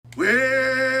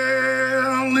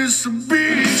it's a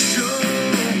big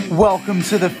show. Welcome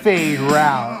to the Fade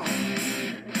Route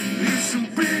It's a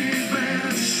big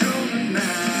bad show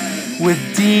tonight. with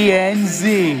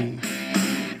DNZ.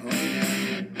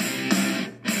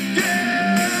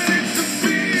 Yeah, it's a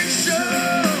big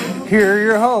show. Here are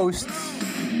your hosts,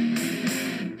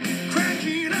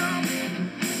 Cracking up,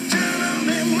 telling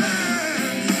them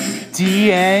lies.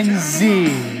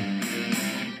 DNZ.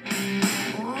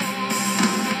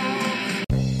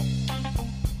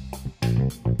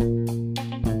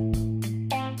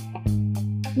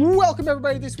 Welcome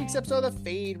everybody to this week's episode of the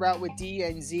Fade Route with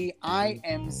DNZ. I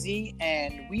am Z,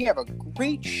 and we have a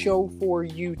great show for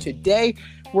you today.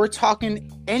 We're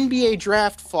talking NBA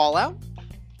draft fallout.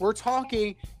 We're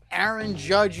talking Aaron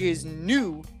Judge's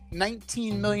new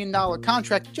 $19 million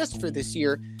contract just for this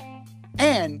year.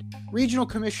 And Regional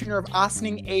Commissioner of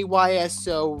Ossining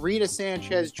AYSO, Rita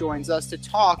Sanchez, joins us to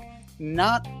talk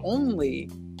not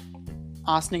only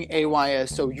Ossining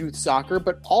AYSO youth soccer,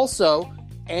 but also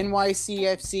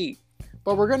NYCFC.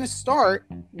 But we're going to start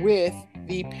with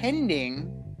the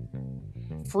pending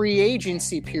free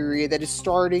agency period that is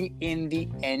starting in the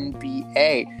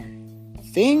NBA.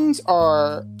 Things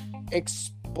are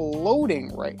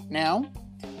exploding right now.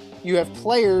 You have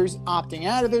players opting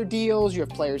out of their deals. You have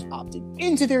players opting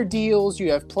into their deals.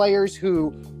 You have players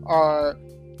who are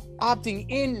opting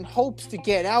in hopes to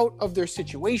get out of their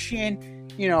situation.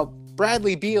 You know,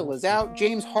 Bradley Beal is out.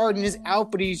 James Harden is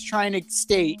out, but he's trying to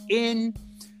stay in.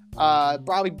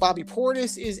 Bobby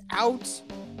Portis is out.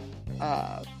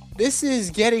 This is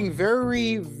getting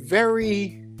very,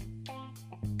 very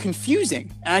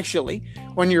confusing, actually,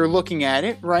 when you're looking at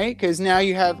it, right? Because now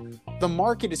you have the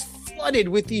market is flooded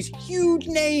with these huge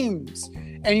names.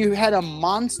 And you had a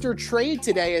monster trade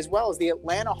today as well, as the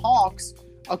Atlanta Hawks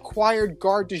acquired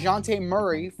guard DeJounte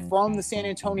Murray from the San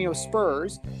Antonio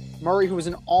Spurs. Murray, who was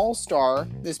an all-star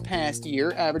this past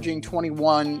year, averaging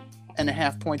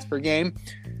 21.5 points per game.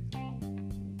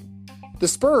 The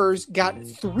Spurs got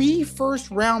 3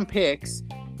 first-round picks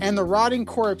and the rotting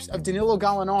corpse of Danilo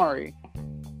Gallinari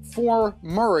for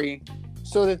Murray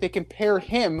so that they can pair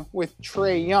him with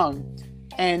Trae Young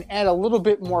and add a little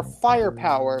bit more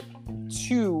firepower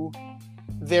to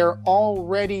their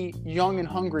already young and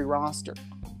hungry roster.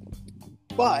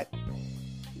 But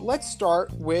let's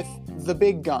start with the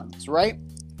big guns, right?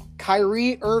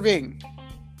 Kyrie Irving.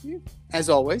 As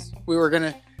always, we were going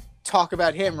to talk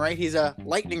about him, right? He's a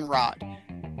lightning rod.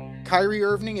 Kyrie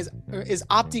Irving is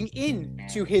opting in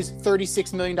to his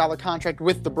 $36 million contract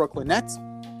with the Brooklyn Nets.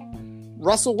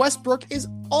 Russell Westbrook is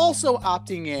also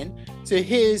opting in to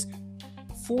his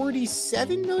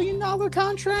 $47 million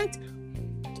contract.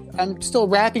 I'm still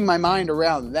wrapping my mind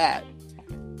around that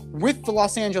with the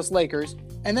Los Angeles Lakers.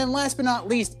 And then last but not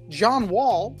least, John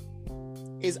Wall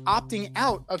is opting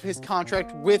out of his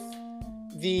contract with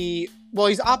he's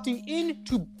opting in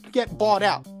to get bought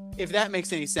out, if that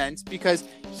makes any sense, because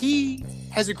he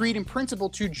has agreed in principle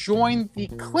to join the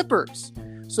Clippers.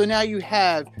 So now you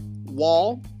have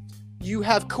Wall, you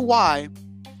have Kawhi,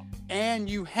 and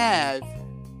you have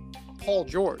Paul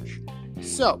George.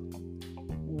 So,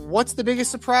 what's the biggest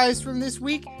surprise from this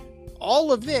week?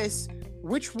 All of this.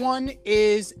 Which one's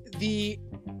going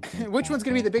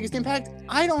to be the biggest impact?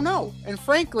 I don't know. And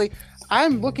frankly,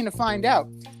 I'm looking to find out.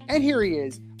 And here he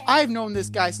is. I've known this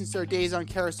guy since our days on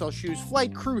Carousel Shoes,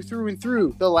 flight crew through and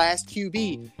through, the last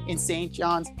QB in St.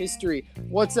 John's history.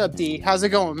 What's up, D? How's it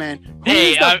going, man?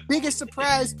 Who's the biggest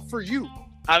surprise for you?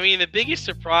 I mean, the biggest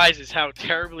surprise is how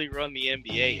terribly run the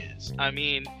NBA is. I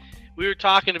mean, we were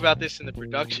talking about this in the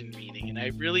production meeting, and I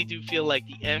really do feel like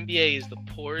the NBA is the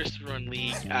poorest run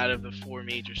league out of the 4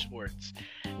 major sports.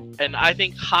 And I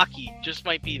think hockey just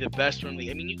might be the best run league.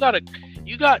 I mean,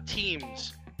 you got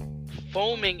teams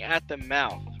foaming at the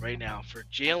mouth right now for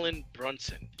Jalen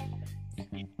Brunson.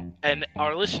 And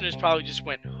our listeners probably just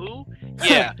went, who?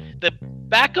 Yeah, the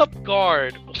backup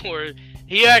guard, or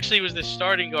he actually was the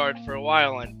starting guard for a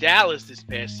while on Dallas this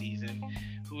past season,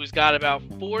 who's got about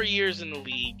 4 years in the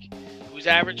league, who's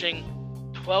averaging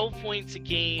 12 points a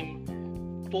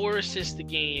game, 4 assists a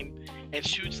game, and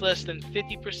shoots less than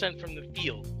 50% from the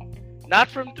field. Not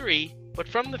from 3, but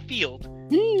from the field,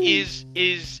 is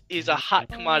a hot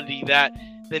commodity that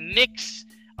the Knicks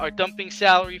are dumping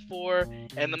salary for,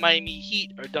 and the Miami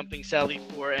Heat are dumping salary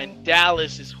for, and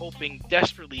Dallas is hoping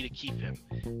desperately to keep him.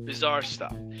 Bizarre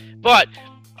stuff. But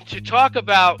to talk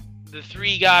about the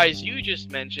 3 guys you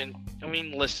just mentioned, I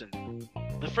mean, listen,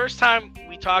 the first time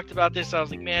we talked about this, I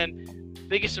was like, man,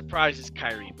 biggest surprise is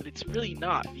Kyrie, but it's really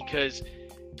not, because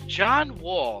John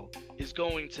Wall is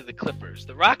going to the Clippers.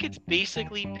 The Rockets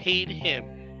basically paid him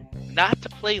not to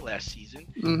play last season,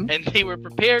 and they were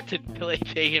prepared to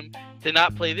pay him to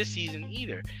not play this season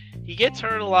either. He gets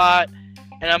hurt a lot,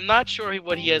 and I'm not sure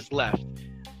what he has left.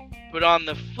 But on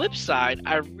the flip side,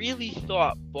 I really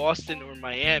thought Boston or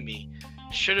Miami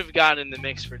should have gotten in the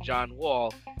mix for John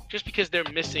Wall just because they're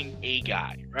missing a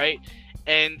guy, right?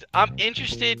 And I'm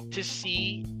interested to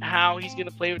see how he's going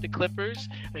to play with the Clippers.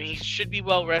 I mean, he should be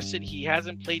well rested. He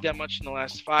hasn't played that much in the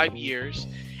last 5 years.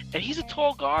 And he's a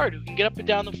tall guard who can get up and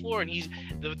down the floor. And he's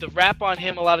the rap on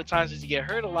him a lot of times is he get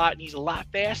hurt a lot, and he's a lot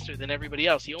faster than everybody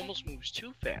else. He almost moves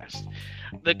too fast.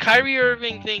 The Kyrie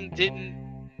Irving thing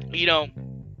didn't, he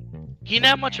didn't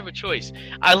have much of a choice.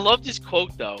 I loved his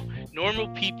quote, though. Normal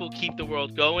people keep the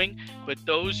world going, but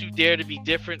those who dare to be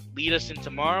different lead us in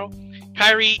tomorrow.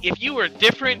 Kyrie, if you were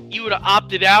different, you would have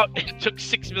opted out and took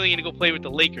 $6 million to go play with the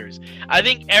Lakers. I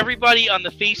think everybody on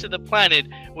the face of the planet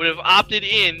would have opted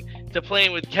in to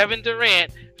playing with Kevin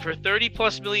Durant for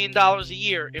 $30+ million a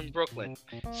year in Brooklyn.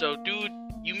 So, dude,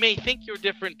 you may think you're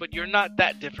different, but you're not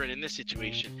that different in this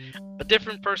situation. A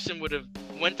different person would have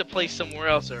went to play somewhere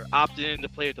else or opted in to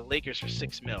play with the Lakers for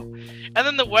 $6 million. And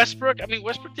then the Westbrook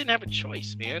didn't have a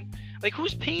choice, man. Like,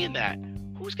 who's paying that?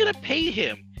 Who's gonna pay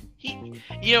him?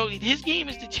 His game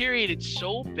has deteriorated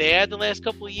so bad the last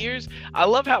couple of years. I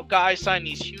love how guys sign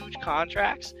these huge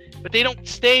contracts, but they don't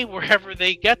stay wherever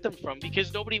they get them from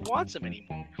because nobody wants them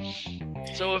anymore.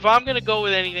 So if I'm going to go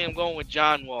with anything, I'm going with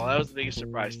John Wall. That was the biggest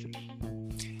surprise to me.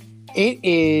 It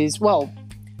is,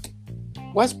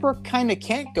 Westbrook kind of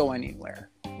can't go anywhere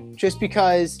just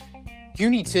because you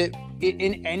need to,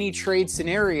 in any trade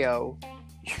scenario,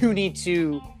 you need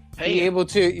to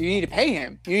you need to pay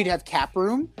him. You need to have cap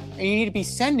room, and you need to be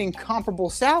sending comparable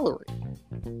salary.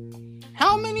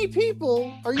 How many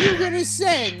people are you going to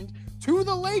send to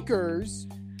the Lakers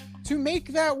to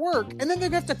make that work? And then they're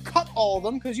going to have to cut all of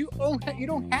them because you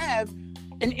don't have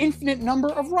an infinite number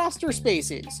of roster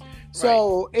spaces.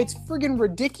 So It's friggin'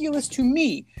 ridiculous to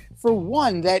me, for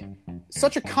one, that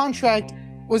such a contract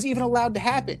was even allowed to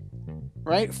happen,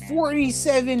 right?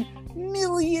 $47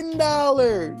 million.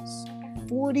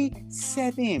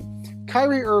 47.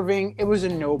 Kyrie Irving, it was a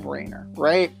no-brainer,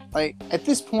 right? Like, at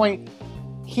this point,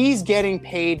 he's getting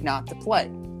paid not to play.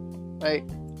 Right?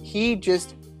 He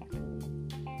just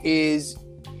is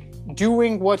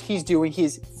doing what he's doing.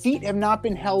 His feet have not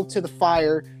been held to the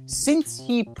fire since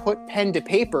he put pen to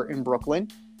paper in Brooklyn.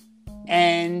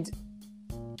 And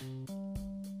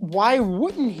why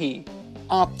wouldn't he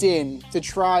opt in to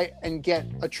try and get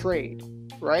a trade,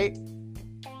 right?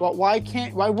 Well, why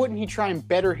wouldn't he try and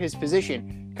better his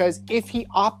position? Because if he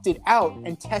opted out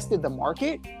and tested the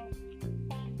market,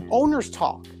 owners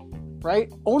talk,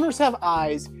 right? Owners have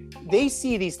eyes. They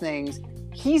see these things.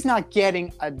 He's not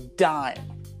getting a dime.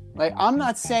 Like, I'm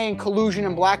not saying collusion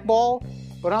and blackball,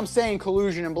 but I'm saying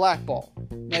collusion and blackball.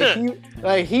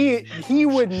 He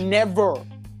would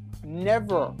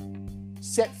never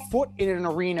set foot in an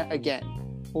arena again,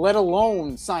 let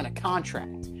alone sign a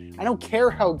contract. I don't care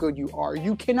how good you are.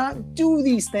 You cannot do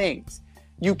these things.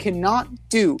 You cannot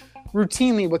do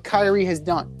routinely what Kyrie has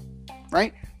done,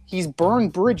 right? He's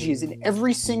burned bridges in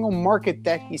every single market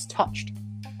that he's touched.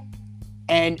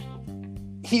 And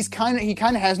he kind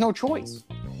of has no choice.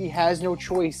 He has no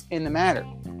choice in the matter.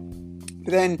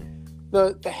 But then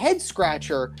the head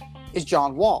scratcher is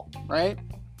John Wall, right?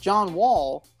 John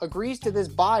Wall agrees to this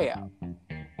buyout.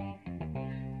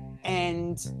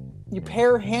 And you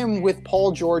pair him with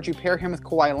Paul George, you pair him with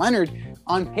Kawhi Leonard.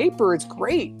 On paper, it's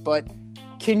great, but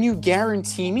can you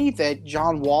guarantee me that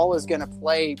John Wall is going to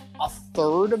play a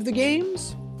third of the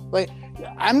games? Like,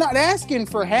 I'm not asking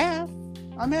for half.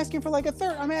 I'm asking for like a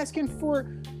third. I'm asking for,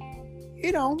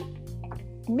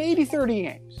 maybe 30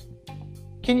 games.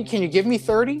 Can you give me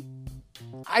 30?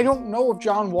 I don't know if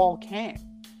John Wall can.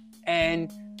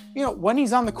 And, when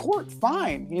he's on the court,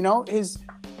 fine.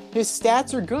 His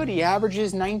stats are good. He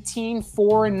averages 19,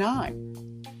 4, and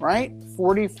 9, right?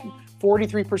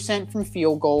 43% from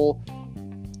field goal.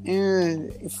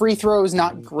 Free throws,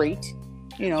 not great.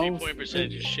 3-point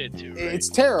percentage is shit too, right? It's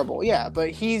terrible, yeah. But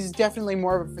he's definitely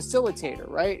more of a facilitator,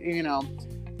 right?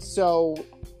 So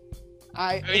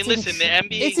listen, the NBA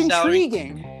it's salary,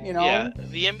 intriguing, Yeah,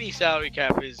 the NBA salary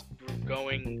cap is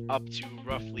going up to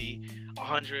roughly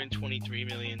 $123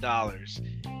 million.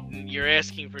 You're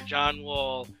asking for John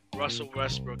Wall, Russell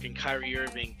Westbrook, and Kyrie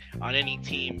Irving on any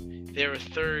team. They're a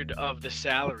third of the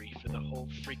salary for the whole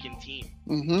freaking team.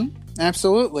 Mm-hmm.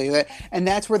 Absolutely. And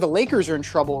that's where the Lakers are in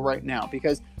trouble right now,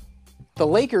 because the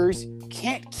Lakers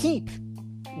can't keep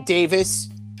Davis,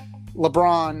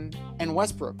 LeBron, and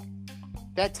Westbrook.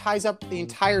 That ties up the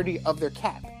entirety of their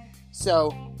cap.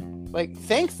 So,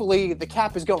 thankfully, the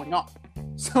cap is going up.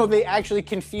 so they actually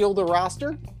can field a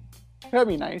roster. That'd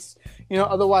be nice.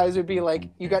 Otherwise it'd be like,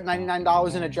 you got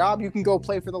 $99 in a job, you can go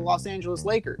play for the Los Angeles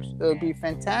Lakers. That would be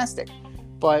fantastic.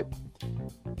 But,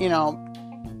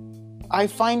 I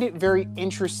find it very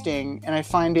interesting and I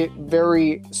find it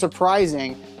very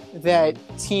surprising that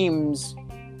teams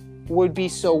would be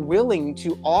so willing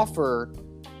to offer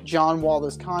John Wall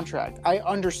this contract. I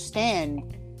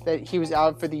understand that he was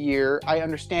out for the year. I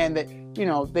understand that,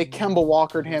 they Kemba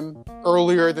Walkered him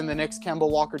earlier than the Knicks Kemba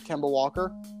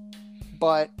Walker.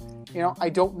 But, I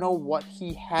don't know what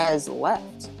he has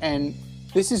left. And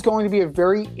this is going to be a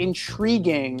very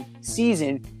intriguing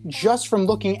season just from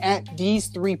looking at these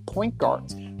 3 point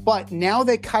guards. But now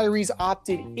that Kyrie's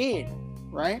opted in,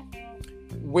 right,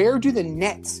 where do the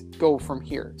Nets go from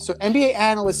here? So NBA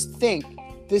analysts think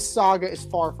this saga is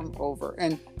far from over.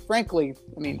 And frankly,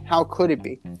 how could it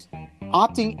be?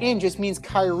 Opting in just means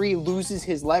Kyrie loses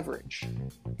his leverage.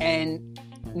 And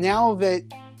now that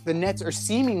the Nets are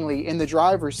seemingly in the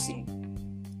driver's seat,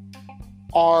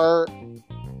 are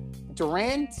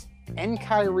Durant and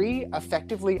Kyrie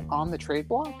effectively on the trade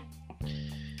block?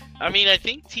 I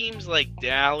think teams like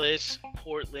Dallas,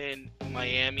 Portland,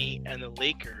 Miami, and the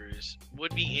Lakers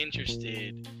would be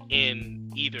interested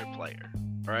in either player,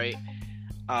 right?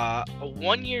 A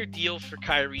 1-year deal for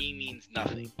Kyrie means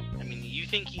nothing. You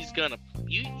think he's gonna?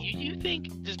 You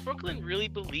think, does Brooklyn really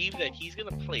believe that he's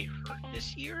gonna play hurt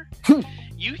this year?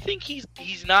 You think he's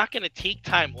not gonna take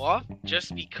time off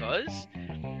just because?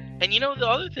 And the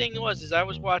other thing is I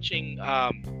was watching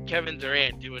Kevin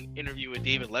Durant do an interview with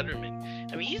David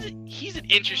Letterman. He's an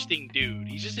interesting dude.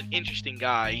 He's just an interesting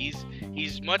guy.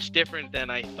 He's much different than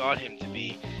I thought him to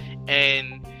be.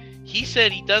 And he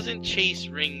said he doesn't chase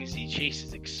rings, he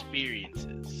chases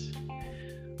experiences.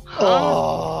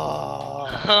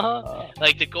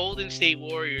 Like the Golden State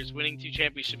Warriors winning 2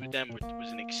 championships with them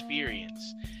was an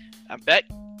experience. I bet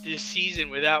this season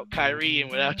without Kyrie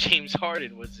and without James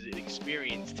Harden was an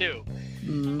experience too.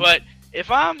 Mm-hmm. But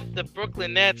if I'm the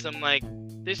Brooklyn Nets, I'm like,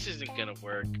 this isn't gonna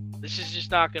work. This is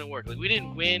just not gonna work. Like, we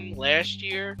didn't win last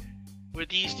year with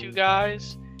these 2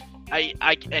 guys.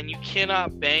 And you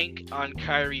cannot bank on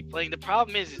Kyrie playing. The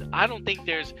problem is I don't think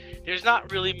there's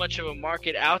not really much of a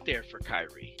market out there for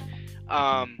Kyrie,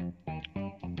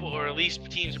 or at least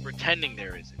teams are pretending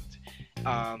there isn't.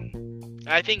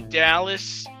 I think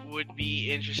Dallas would be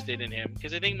interested in him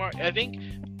because I think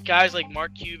guys like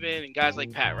Mark Cuban and guys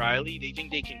like Pat Riley, they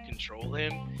think they can control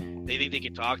him. They think they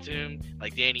can talk to him,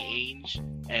 like Danny Ainge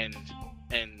and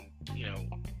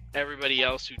everybody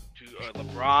else who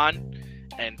LeBron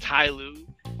and Ty Lue.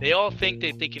 They all think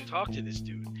that they can talk to this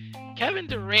dude. Kevin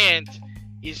Durant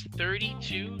is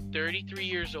 33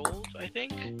 years old, I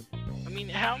think.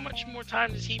 How much more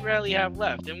time does he really have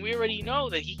left? And we already know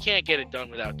that he can't get it done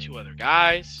without 2 other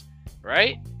guys,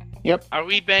 right? Yep. Are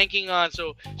we banking on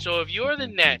so if you're the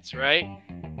Nets, right?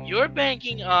 You're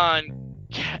banking on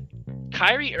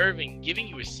Kyrie Irving giving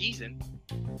you a season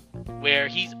where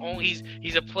he's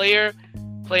a player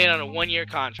playing on a 1-year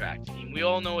contract. We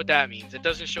all know what that means. It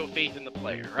doesn't show faith in the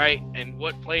player, right? And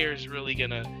what player is really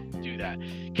gonna do that?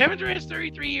 Kevin Durant's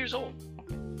 33 years old.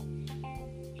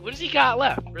 What does he got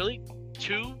left? Really?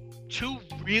 Two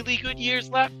really good years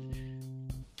left?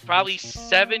 Probably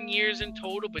 7 years in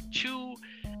total, but 2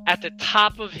 at the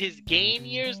top of his game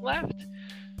years left?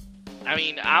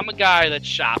 I'm a guy that's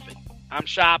shopping. I'm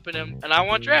shopping him, and I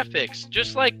want draft picks,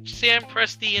 just like Sam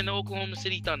Presti and the Oklahoma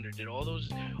City Thunder did all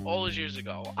those years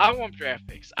ago. I want draft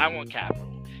picks. I want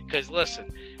capital. Because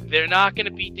listen, they're not going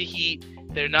to beat the Heat.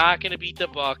 They're not going to beat the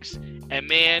Bucks. And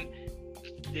man,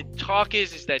 the talk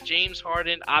is that James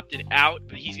Harden opted out,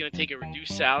 but he's going to take a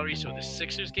reduced salary so the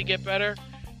Sixers can get better.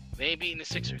 They ain't beating the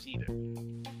Sixers either.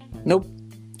 Nope.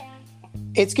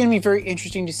 It's going to be very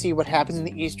interesting to see what happens in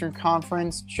the Eastern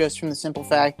Conference, just from the simple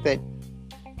fact that,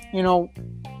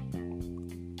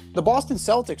 the Boston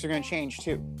Celtics are going to change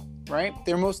too, right?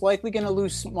 They're most likely going to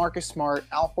lose Marcus Smart.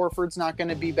 Al Horford's not going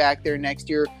to be back there next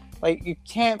year. Like, you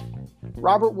can't...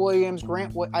 Robert Williams,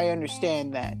 I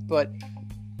understand that, but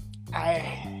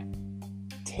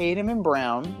Tatum and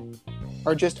Brown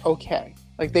are just okay.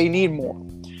 Like, they need more.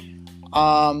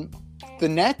 The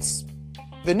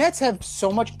Nets have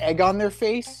so much egg on their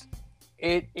face.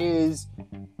 It is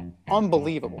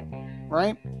unbelievable,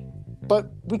 right?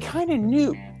 But we kind of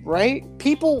knew, right?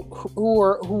 People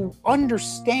who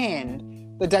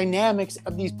understand the dynamics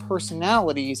of these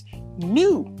personalities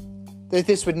knew that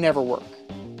this would never work,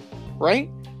 right?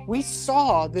 We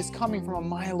saw this coming from a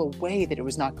mile away that it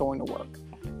was not going to work.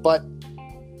 But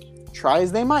try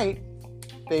as they might,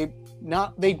 they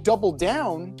doubled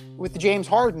down with the James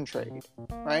Harden trade,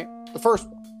 right? The first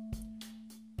one.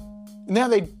 Now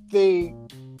they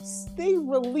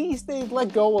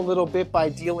let go a little bit by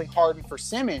dealing Harden for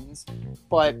Simmons,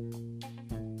 but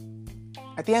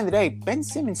at the end of the day, Ben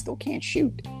Simmons still can't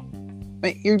shoot.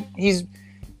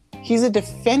 He's a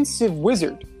defensive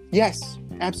wizard. Yes,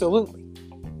 absolutely.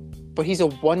 But he's a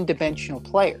one-dimensional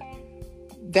player.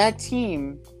 That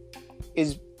team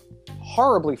is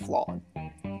horribly flawed.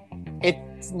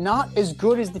 It's not as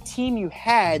good as the team you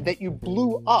had that you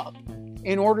blew up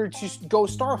in order to go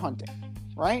star hunting,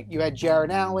 right? You had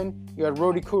Jared Allen, you had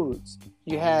Rodi Kurucs,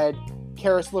 you had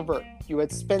Karis LeVert, you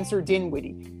had Spencer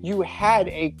Dinwiddie. You had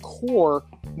a core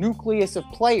nucleus of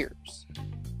players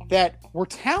that were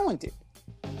talented,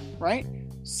 right?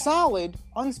 Solid,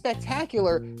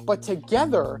 unspectacular, but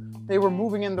together they were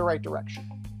moving in the right direction.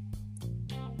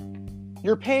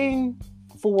 You're paying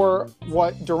for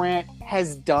what Durant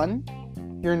has done.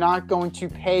 You're not going to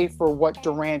pay for what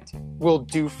Durant will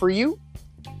do for you.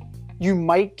 You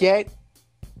might get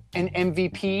an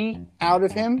MVP out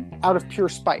of him out of pure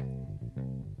spite,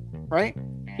 right?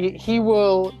 He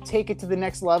will take it to the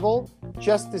next level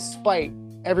just despite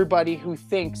everybody who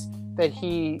thinks that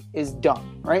he is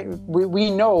done, right?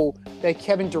 We know that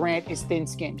Kevin Durant is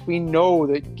thin-skinned. We know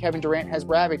that Kevin Durant has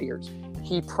rabbit ears.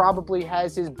 He probably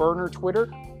has his burner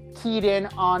Twitter keyed in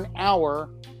on our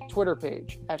Twitter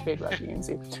page at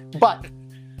FadeRapUNC. But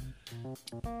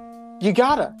you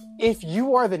gotta, if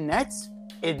you are the Nets,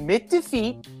 admit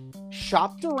defeat,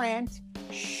 shop Durant,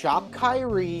 shop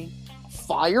Kyrie,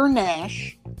 fire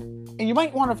Nash, and you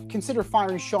might want to consider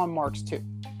firing Sean Marks too.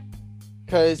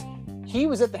 Because he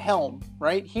was at the helm,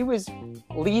 right? He was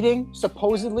leading,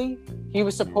 supposedly. He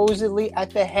was supposedly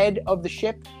at the head of the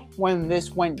ship when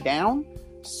this went down.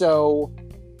 So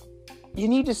you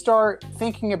need to start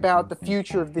thinking about the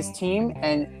future of this team,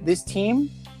 and this team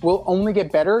will only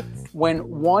get better when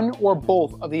one or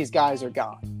both of these guys are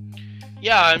gone.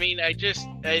 Yeah, I mean,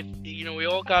 we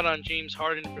all got on James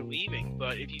Harden for leaving,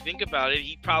 but if you think about it,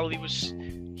 he probably was,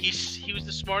 he was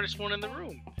the smartest one in the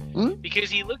room. Mm-hmm. Because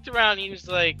he looked around and he was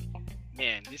like,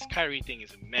 man, this Kyrie thing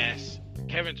is a mess.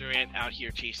 Kevin Durant out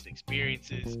here chasing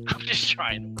experiences. I'm just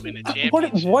trying to win a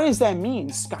championship. What does that mean?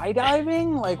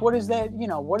 Skydiving? Like, what does that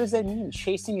mean?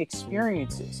 Chasing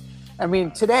experiences. I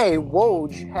mean, today,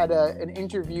 Woj had an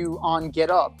interview on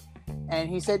Get Up, and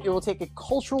he said it will take a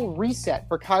cultural reset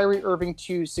for Kyrie Irving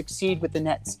to succeed with the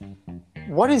Nets.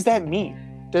 What does that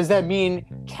mean? Does that mean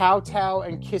kowtow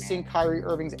and kissing Kyrie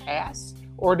Irving's ass?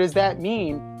 Or does that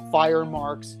mean fire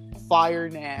Marks, fire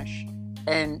Nash,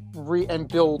 and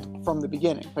build from the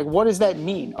beginning? Like, what does that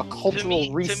mean? A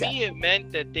cultural reset? To me, it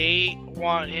meant that they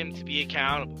want him to be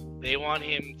accountable. They want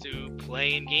him to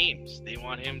play in games. They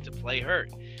want him to play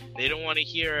hurt. They don't want to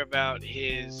hear about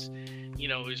his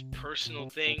personal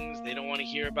things. They don't want to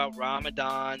hear about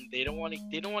Ramadan. They don't want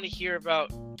to hear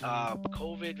about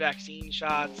COVID vaccine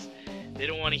shots. They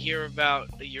don't want to hear about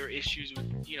your issues with,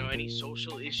 any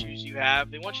social issues you have.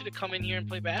 They want you to come in here and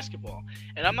play basketball.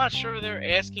 And I'm not sure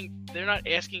they're not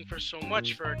asking for so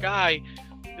much for a guy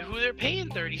who they're paying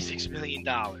 $36 million.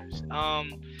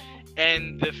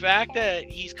 And the fact that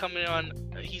he's coming in on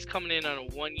a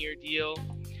 1-year deal,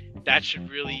 that should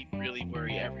really, really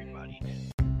worry everybody.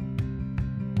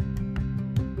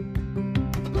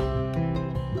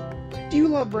 Do you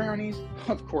love brownies?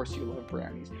 Of course you love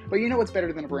brownies. But you know what's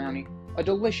better than a brownie? A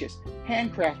delicious,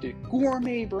 handcrafted,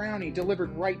 gourmet brownie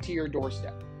delivered right to your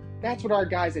doorstep. That's what our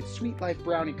guys at Sweet Life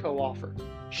Brownie Co. offer.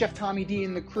 Chef Tommy D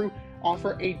and the crew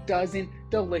offer a dozen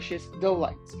delicious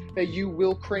delights that you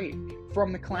will crave,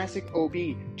 from the classic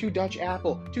OB to Dutch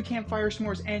apple to campfire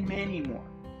s'mores and many more.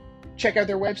 Check out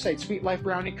their website,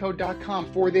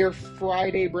 sweetlifebrownieco.com, for their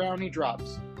Friday brownie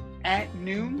drops. At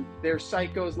noon, their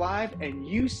site goes live and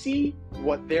you see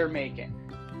what they're making.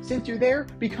 Since you're there,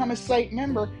 become a site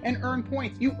member and earn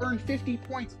points. You earn 50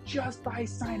 points just by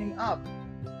signing up.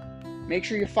 Make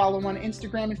sure you follow on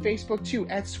Instagram and Facebook too,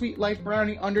 at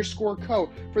sweetlifebrownie_co,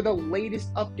 for the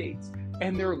latest updates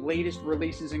and their latest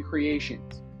releases and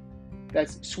creations.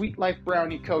 That's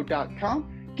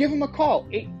sweetlifebrownieco.com. Give them a call,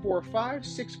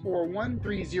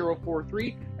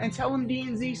 845-641-3043, and tell them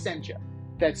D&Z sent you.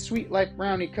 That's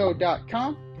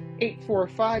sweetlifebrownieco.com,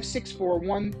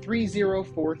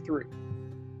 845-641-3043.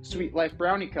 Sweet Life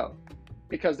Brownie Co.,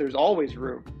 because there's always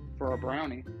room for a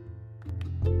brownie.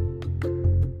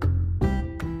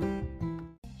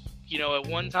 At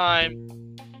one time,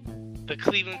 the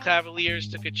Cleveland Cavaliers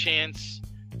took a chance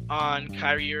on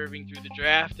Kyrie Irving through the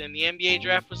draft, and the NBA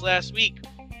draft was last week.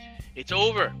 It's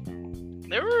over.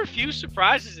 There were a few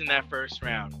surprises in that first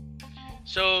round.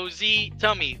 So, Z,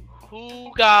 tell me,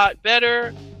 who got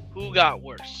better, who got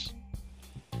worse?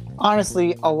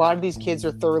 Honestly, a lot of these kids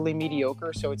are thoroughly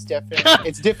mediocre, so it's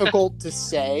difficult to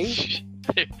say.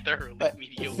 They're thoroughly But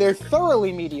mediocre. they're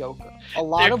thoroughly mediocre.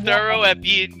 They're thorough at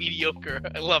being mediocre.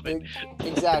 I love it.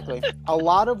 Exactly. A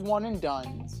lot of one and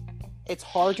dones. It's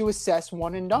hard to assess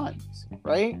one and dones,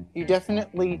 right? You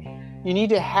need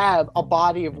to have a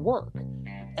body of work.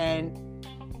 And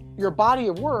your body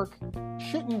of work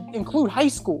shouldn't include high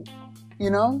school, you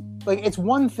know? Like, it's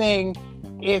one thing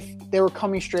if they were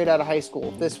coming straight out of high school.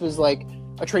 If this was like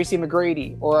a Tracy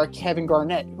McGrady or a Kevin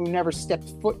Garnett who never stepped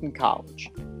foot in college.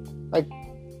 Like,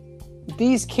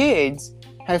 these kids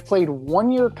have played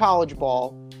 1 year college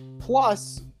ball,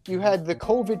 plus you had the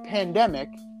COVID pandemic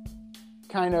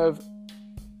kind of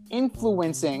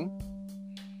influencing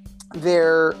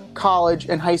their college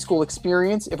and high school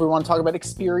experience, if we want to talk about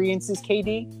experiences,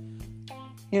 KD,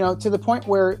 you know, to the point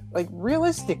where, like,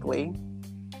 realistically,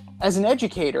 as an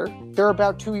educator, they're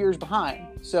about 2 years behind.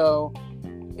 So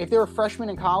if they're a freshman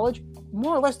in college,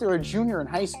 more or less they're a junior in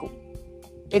high school.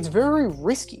 It's very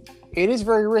risky. It is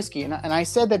very risky. And I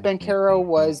said that Ben Caro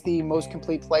was the most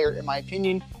complete player, in my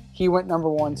opinion. He went number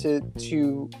one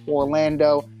to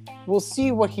Orlando. We'll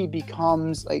see what he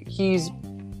becomes. Like, he's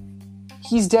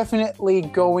definitely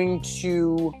going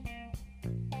to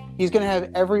have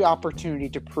every opportunity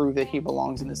to prove that he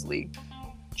belongs in this league.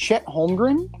 Chet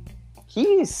Holmgren, he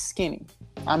is skinny.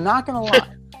 I'm not going to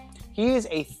lie. He is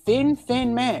a thin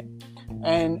man.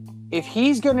 And if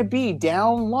he's going to be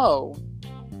down low,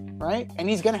 right? And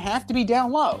he's going to have to be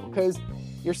down low because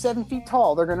you're 7 feet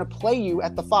tall. They're going to play you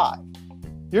at the 5.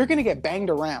 You're going to get banged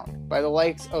around by the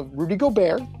likes of Rudy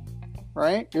Gobert,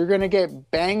 right? You're going to get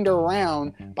banged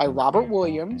around by Robert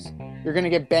Williams. You're going to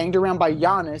get banged around by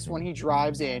Giannis when he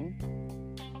drives in.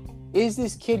 Is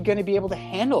this kid going to be able to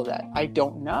handle that? I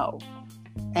don't know.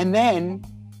 And then,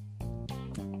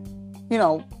 you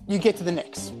know, you get to the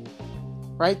Knicks,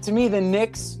 right? To me, the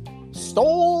Knicks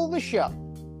stole the show,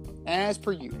 as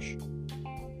per usual.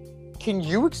 Can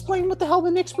you explain what the hell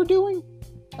the Knicks were doing?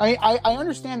 I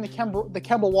understand the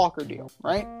Kemba Walker deal,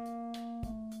 right?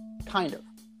 Kind of.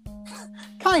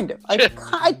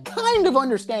 I kind of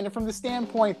understand it from the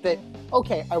standpoint that,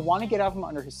 okay, I want to get out from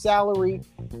under his salary,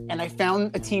 and I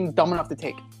found a team dumb enough to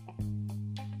take it.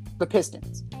 The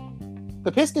Pistons.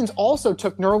 The Pistons also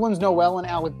took Nerlens Noel and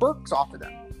Alec Burks off of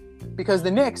them because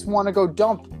the Knicks want to go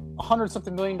dump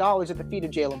 $100-something million at the feet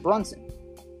of Jalen Brunson.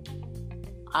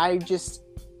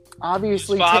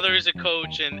 Obviously, his father is a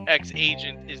coach and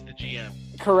ex-agent is the GM.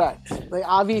 Correct. Like,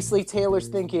 obviously, Taylor's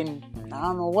thinking, I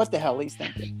don't know what the hell he's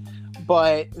thinking.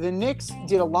 But the Knicks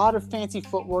did a lot of fancy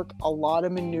footwork, a lot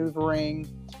of maneuvering,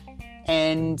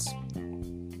 and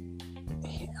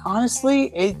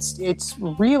honestly, it's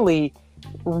really,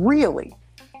 really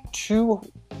too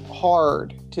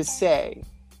hard to say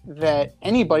that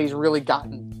anybody's really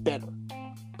gotten better.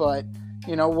 But,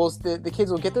 you know, the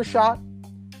kids will get their shot,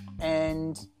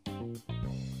 and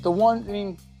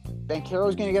Ben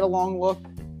Caro's going to get a long look.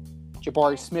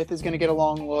 Jabari Smith is going to get a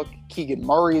long look. Keegan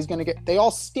Murray is going to get... They all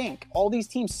stink. All these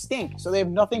teams stink, so they have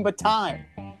nothing but time.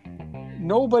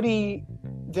 Nobody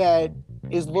that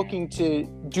is looking to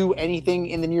do anything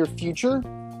in the near future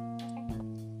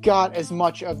got as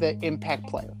much of the impact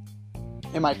player,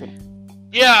 in my opinion.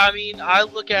 Yeah, I mean, I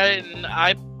look at it and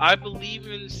I believe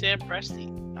in Sam Presti.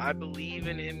 I believe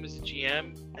in him as a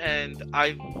GM, and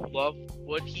I love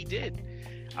what he did.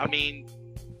 I mean,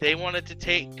 they wanted to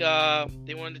take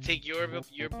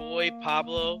your boy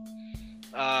Paolo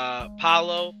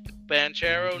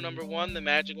Banchero, number one. The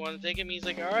Magic wanted to take him. He's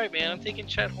like, all right, man, I'm taking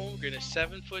Chet Holmgren, a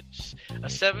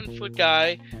 7 foot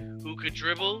guy who could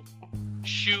dribble,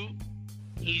 shoot.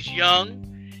 He's young,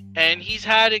 and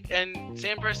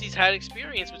Sam Presti's had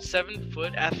experience with 7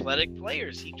 foot athletic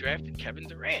players. He drafted Kevin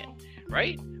Durant,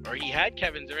 right? Or he had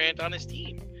Kevin Durant on his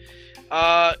team.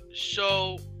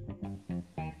 So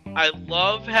I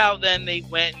love how then they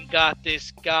went and got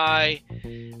this guy.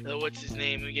 What's his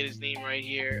name? Let me get his name right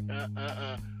here.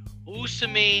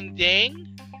 Ossining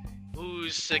Deng,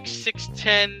 who's like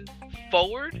 6'10"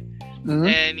 forward,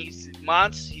 and he's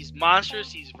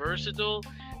monstrous. He's versatile.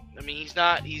 I mean, he's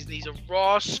a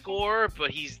raw scorer, but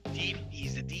he's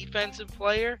a defensive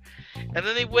player. And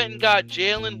then they went and got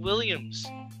Jalen Williams,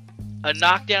 a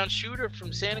knockdown shooter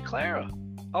from Santa Clara.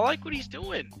 I like what he's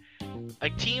doing. A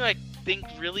team I think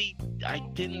really I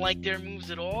didn't like their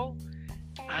moves at all.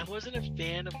 I wasn't a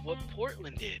fan of what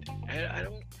Portland did. I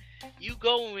don't. You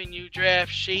go and you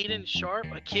draft Shaedon Sharpe,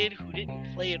 a kid who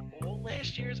didn't play at all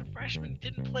last year as a freshman,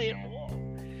 didn't play at all,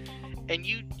 and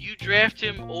you draft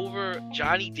him over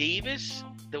Johnny Davis,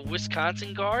 the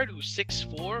Wisconsin guard, who's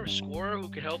 6'4", a scorer who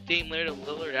could help Dame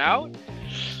Lillard out.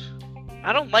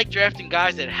 I don't like drafting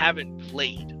guys that haven't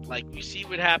played. Like, we see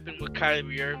what happened with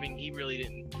Kyrie Irving. He really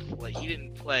didn't play. He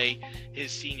didn't play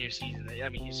his senior season. I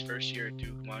mean, his first year at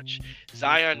Duke much.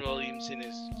 Zion Williamson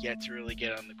is yet to really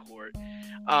get on the court.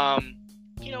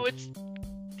 It's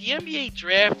the NBA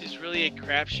draft is really a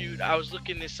crapshoot. I was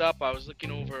looking this up. I was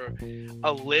looking over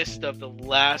a list of the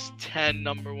last 10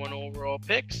 number one overall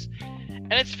picks,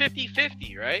 and it's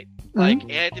 50-50, right? Mm-hmm.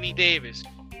 Like Anthony Davis,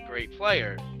 great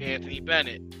player. Anthony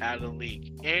Bennett, out of the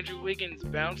league. Andrew Wiggins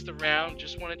bounced around,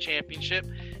 just won a championship.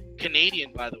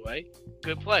 Canadian, by the way,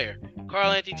 good player.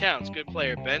 Karl Anthony Towns, good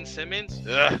player. Ben Simmons,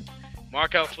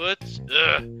 Markelle Fultz,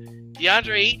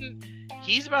 DeAndre Ayton,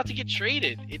 he's about to get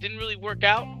traded. It didn't really work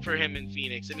out for him in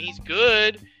Phoenix. I mean, he's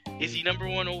good. Is he number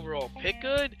one overall pick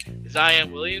good?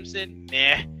 Zion Williamson,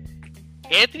 nah.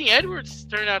 Anthony Edwards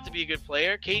turned out to be a good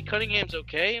player. Cade Cunningham's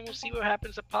okay, and we'll see what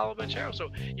happens to Paolo Banchero. So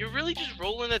you're really just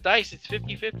rolling the dice. It's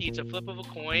 50-50. It's a flip of a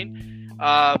coin.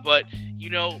 But,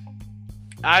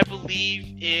 I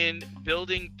believe in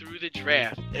building through the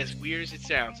draft, as weird as it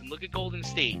sounds. And look at Golden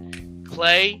State.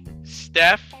 Clay,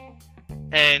 Steph,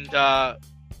 and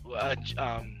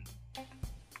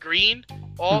Green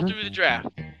all through the draft.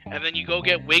 And then you go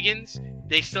get Wiggins.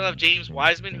 They still have James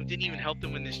Wiseman, who didn't even help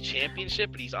them win this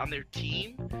championship, but he's on their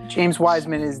team. James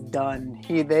Wiseman is done.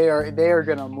 They are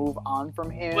gonna move on from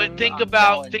him. But think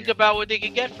about what they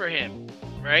could get for him,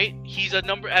 right? He's a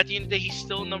number at the end of the day. He's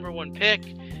still a number one pick.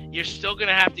 You're still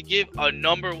gonna have to give a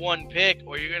number one pick,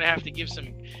 or you're gonna have to give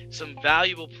some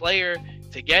valuable player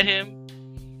to get him.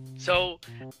 So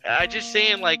I just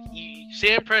saying, like,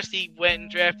 Sam Presti went and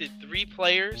drafted 3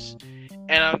 players,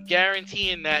 and I'm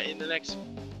guaranteeing that in the next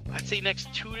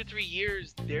 2 to 3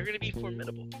 years, they're going to be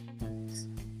formidable.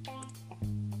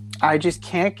 I just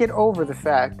can't get over the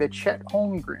fact that Chet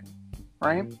Holmgren,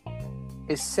 right,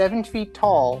 is 7 feet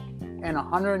tall and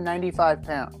 195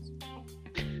 pounds.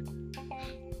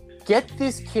 Get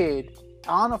this kid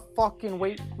on a fucking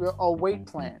weight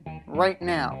plan right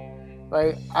now.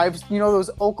 Like, those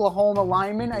Oklahoma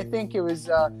linemen. I think it was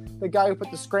the guy who put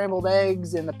the scrambled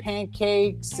eggs and the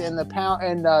pancakes and the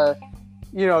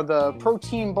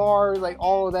protein bar, like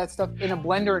all of that stuff in a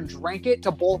blender and drank it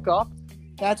to bulk up.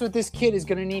 That's what this kid is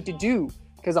going to need to do.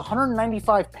 Because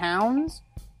 195 pounds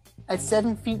at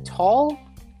 7 feet tall?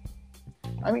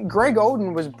 I mean, Greg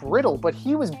Oden was brittle, but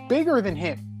he was bigger than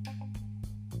him.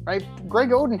 Right? Greg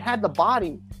Oden had the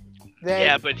body.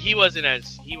 Yeah, but he wasn't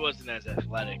as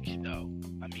athletic, though.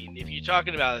 I mean, if you're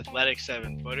talking about athletic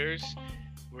 7-footers,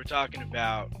 we're talking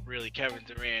about really Kevin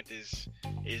Durant is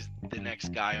the next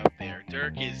guy up there.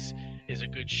 Dirk is a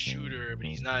good shooter, but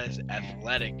he's not as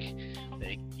athletic.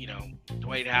 Like,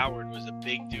 Dwight Howard was a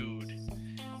big dude,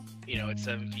 at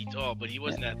 7 feet tall, but he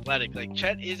wasn't athletic. Like,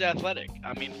 Chet is athletic.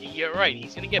 I mean, you're right.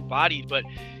 He's gonna get bodied, but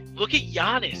look at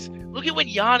Giannis. Look at when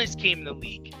Giannis came in the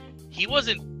league. He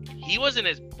wasn't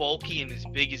as bulky and as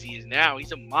big as he is now.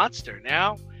 He's a monster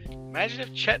now. Imagine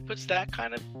if Chet puts that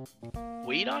kind of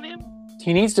weight on him.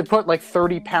 He needs to put like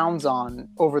 30 pounds on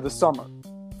over the summer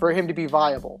for him to be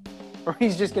viable, or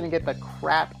he's just going to get the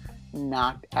crap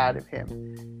knocked out of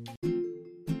him.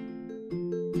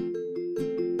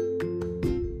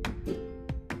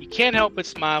 You can't help but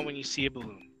smile when you see a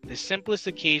balloon. The simplest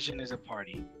occasion is a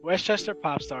party. Westchester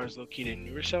Pop Stars, located in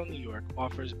New Rochelle, New York,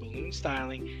 offers balloon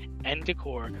styling and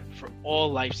decor for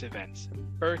all life's events.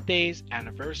 Birthdays,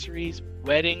 anniversaries,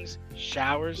 weddings,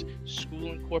 showers,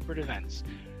 school and corporate events,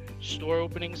 store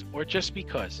openings, or just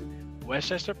because.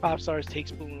 Westchester Pop Stars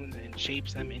takes balloons and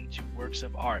shapes them into works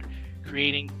of art,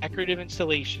 creating decorative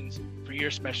installations for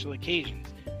your special occasions.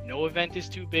 No event is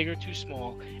too big or too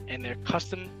small, and their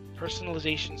custom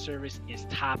personalization service is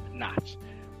top-notch.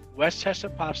 Westchester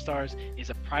Pop Stars is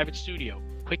a private studio,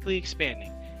 quickly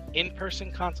expanding.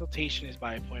 In-person consultation is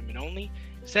by appointment only.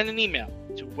 Send an email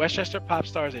to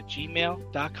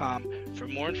westchesterpopstars@gmail.com for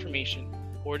more information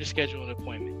or to schedule an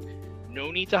appointment.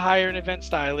 No need to hire an event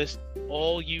stylist.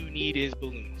 All you need is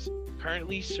balloons.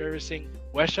 Currently servicing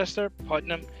Westchester,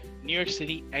 Putnam, New York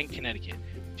City, and Connecticut.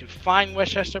 To find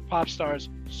Westchester Pop Stars,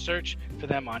 search for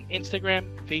them on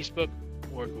Instagram, Facebook,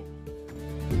 or Google.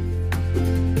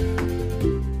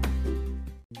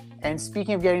 And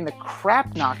speaking of getting the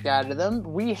crap knocked out of them,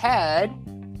 we had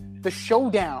the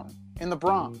showdown in the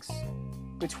Bronx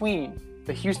between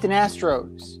the Houston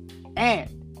Astros and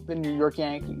the New York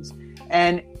Yankees.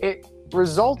 And it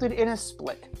resulted in a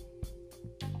split.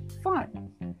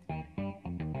 Fine.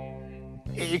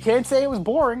 You can't say it was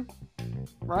boring,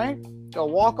 right? The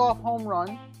walk-off home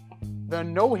run, the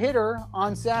no-hitter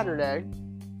on Saturday,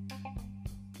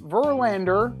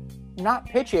 Verlander not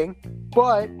pitching,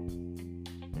 but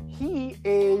he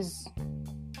is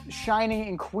shining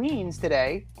in Queens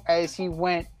today as he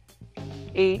went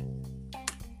 8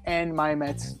 and my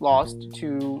Mets lost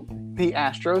to the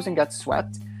Astros and got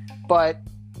swept. But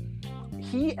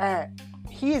he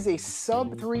is a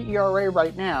sub-3 ERA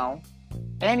right now,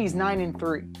 and he's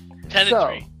 9-3.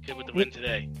 10-3 with the win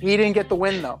today. He didn't get the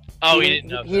win though. Oh, he didn't.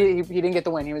 No, he didn't get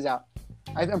the win. He was out.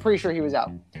 I'm pretty sure he was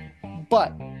out. But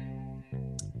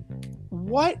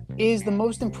what is the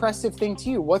most impressive thing to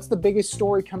you? What's the biggest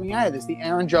story coming out of this? The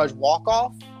Aaron Judge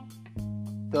walk-off?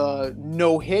 The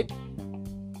no-hit?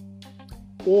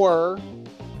 Or,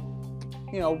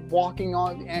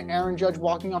 Aaron Judge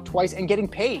walking off twice and getting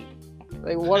paid?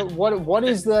 Like what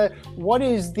is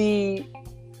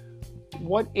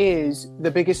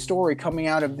the biggest story coming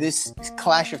out of this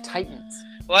clash of titans?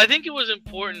 Well, I think it was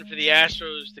important for the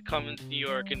Astros to come into New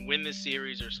York and win the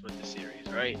series or split the series,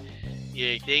 right?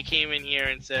 Yeah, they came in here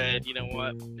and said, you know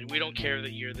what, we don't care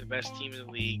that you're the best team in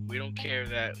the league. We don't care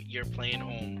that you're playing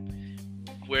home.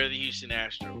 We're the Houston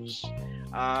Astros.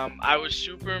 I was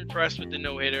super impressed with the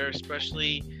no-hitter,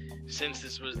 especially since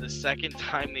this was the second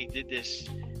time they did this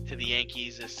to the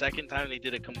Yankees, the second time they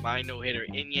did a combined no-hitter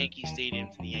in Yankee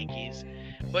Stadium to the Yankees.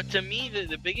 But to me,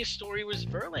 the biggest story was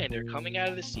Verlander coming out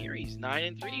of the series,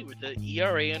 9-3 with the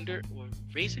ERA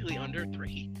basically under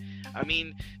 3. I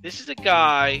mean, this is a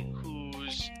guy who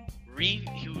is 1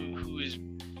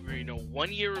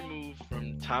 year removed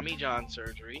from Tommy John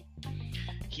surgery.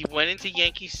 He went into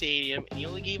Yankee Stadium and he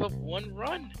only gave up 1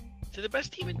 run to the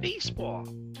best team in baseball.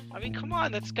 I mean, come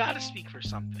on, that's got to speak for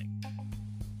something.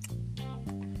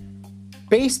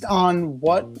 Based on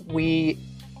what we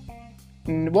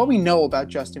know about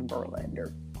Justin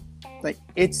Verlander,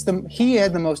 he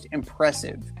had the most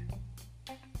impressive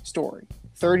story.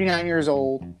 39 years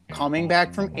old, coming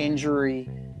back from injury,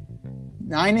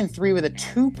 9-3 with a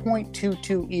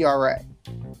 2.22 ERA.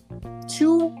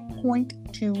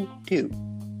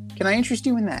 2.22. Can I interest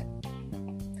you in that?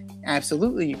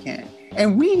 Absolutely, you can.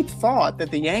 And we thought that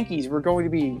the Yankees were going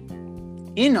to be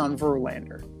in on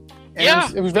Verlander.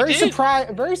 And it was very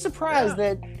surprised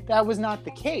that was not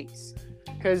the case,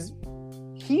 because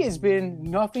he has been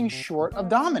nothing short of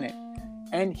dominant.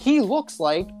 And he looks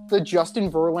like the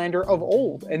Justin Verlander of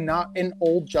old and not an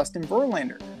old Justin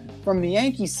Verlander. From the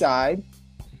Yankees side,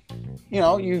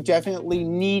 you definitely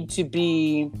need to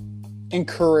be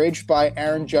encouraged by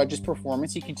Aaron Judge's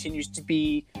performance. He continues to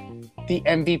be the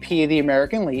MVP of the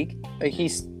American League. He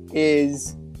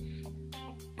is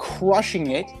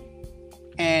crushing it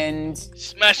and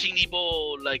smashing the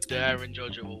ball like the Aaron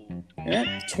Judge of old.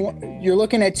 Yeah, you're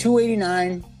looking at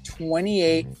 289,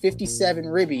 28, 57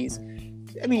 ribbies.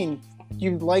 I mean,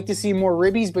 you'd like to see more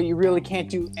ribbies, but you really can't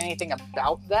do anything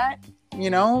about that.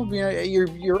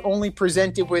 You're only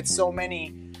presented with so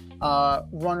many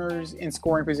runners in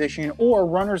scoring position or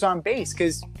runners on base,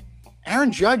 because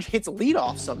Aaron Judge hits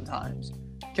leadoff sometimes.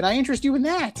 Can I interest you in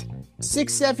that?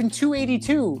 6'7",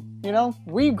 282.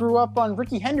 We grew up on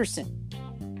Ricky Henderson.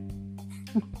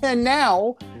 And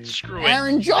now, screw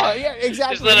Aaron Judge. Yeah,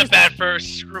 exactly. Just let it bat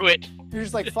first. Screw it. You're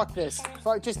just like, fuck this.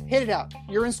 Just hit it out.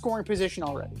 You're in scoring position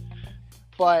already.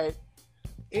 But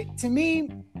to me,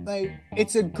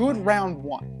 it's a good round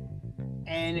one.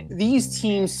 And these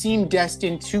teams seem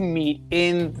destined to meet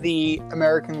in the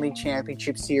American League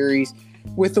Championship Series,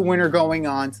 with the winner going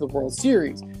on to the World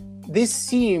Series. This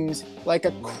seems like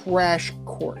a crash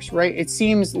course, right? It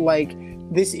seems like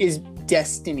this is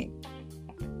destiny.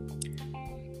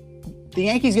 The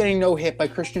Yankees getting no hit by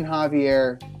Christian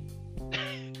Javier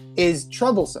is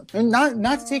troublesome. And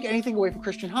not to take anything away from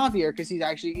Christian Javier, because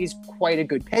he's quite a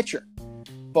good pitcher.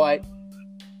 But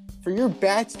for your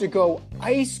bats to go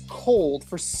ice cold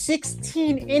for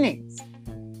 16 innings,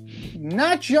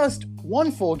 not just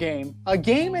one full game, a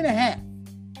game and a half.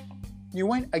 You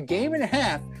went a game and a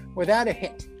half without a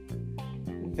hit.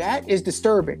 That is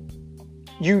disturbing.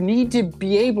 You need to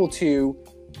be able to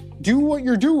do what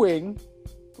you're doing,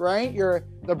 right? You're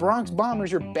the Bronx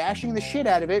Bombers. You're bashing the shit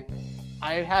out of it.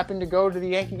 I happened to go to the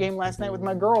Yankee game last night with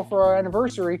my girl for our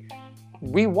anniversary.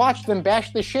 We watched them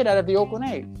bash the shit out of the Oakland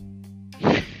A's.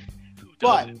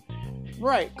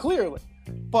 Right, clearly.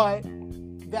 But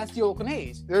that's the Oakland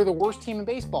A's. They're the worst team in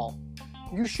baseball.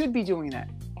 You should be doing that.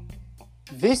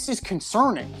 This is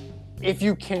concerning if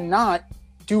you cannot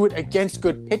do it against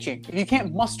good pitching. If you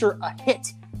can't muster a hit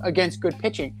against good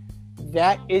pitching,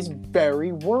 that is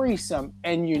very worrisome,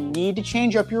 and you need to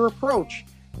change up your approach.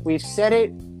 We've said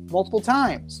it multiple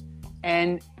times,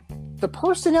 and the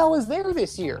personnel is there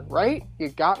this year, right?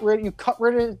 You cut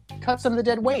some of the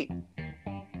dead weight.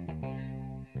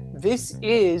 This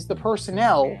is the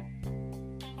personnel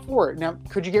for it. Now,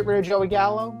 could you get rid of Joey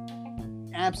Gallo?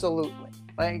 Absolutely.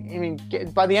 Like, I mean,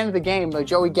 by the end of the game, like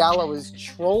Joey Gallo was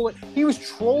trolling. He was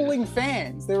trolling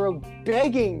fans. They were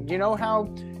begging. You know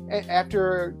how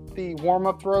after the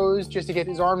warm-up throws, just to get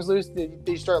his arms loose,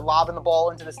 they start lobbing the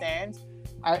ball into the stands.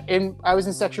 I was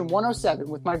in section 107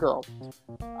 with my girl.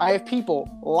 I have people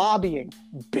lobbying,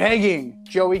 begging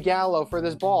Joey Gallo for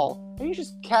this ball, and he's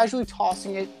just casually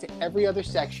tossing it to every other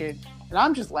section, and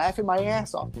I'm just laughing my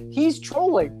ass off. He's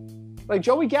trolling. Like,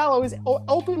 Joey Gallo is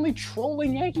openly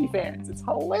trolling Yankee fans. It's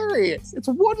hilarious. It's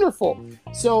wonderful.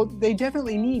 So they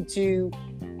definitely need to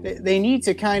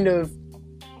kind of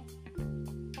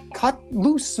cut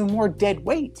loose some more dead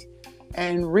weight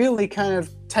and really kind of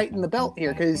tighten the belt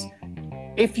here, because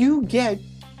if you get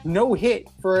no hit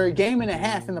for a game and a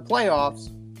half in the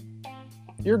playoffs,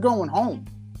 you're going home.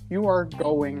 You are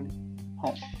going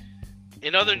home.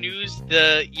 In other news,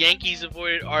 the Yankees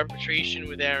avoided arbitration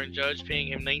with Aaron Judge, paying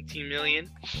him $19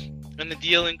 million, and the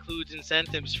deal includes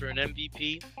incentives for an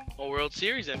MVP or World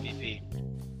Series MVP.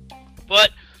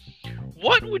 But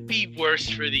what would be worse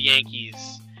for the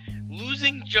Yankees?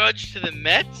 Losing Judge to the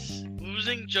Mets,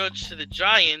 losing Judge to the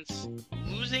Giants,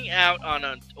 losing out on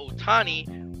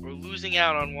Ohtani, or losing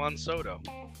out on Juan Soto?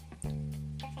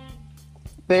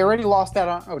 They already lost out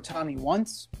on Ohtani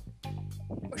once.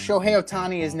 Shohei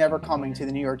Ohtani is never coming to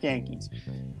the New York Yankees.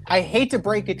 I hate to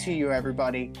break it to you,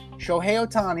 everybody. Shohei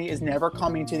Ohtani is never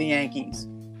coming to the Yankees.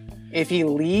 If he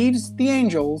leaves the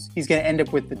Angels, he's going to end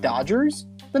up with the Dodgers,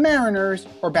 the Mariners,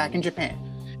 or back in Japan.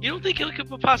 You don't think he could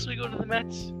possibly go to the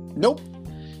Mets? Nope.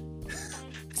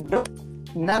 Nope.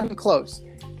 Not even close.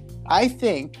 I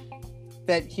think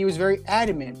that he was very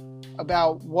adamant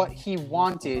about what he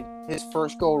wanted his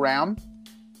first go around.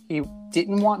 He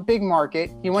didn't want big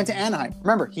market. He went to Anaheim.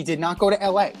 Remember, he did not go to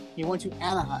LA. He went to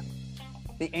Anaheim.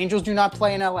 The Angels do not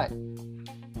play in LA.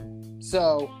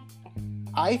 So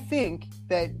I think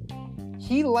that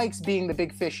he likes being the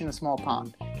big fish in a small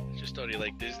pond. Just thought he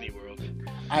liked Disney World.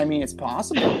 I mean, it's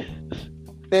possible.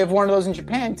 They have one of those in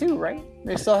Japan too, right?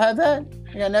 They still have that?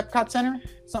 You got an Epcot Center?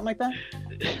 Something like that?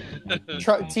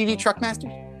 TV Truckmaster?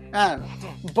 I don't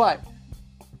know. But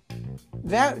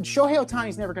that Shohei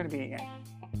Ohtani's never going to be a Yankee.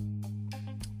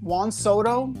 Juan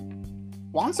Soto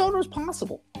is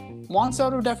possible. Juan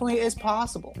Soto definitely is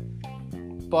possible.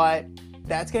 But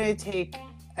that's going to take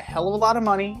a hell of a lot of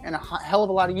money and a hell of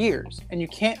a lot of years. And you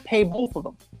can't pay both of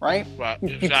them, right? Right,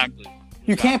 exactly.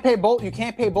 You can't pay both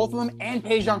of them and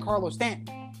pay Giancarlo Stanton.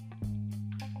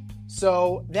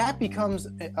 So that becomes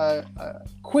a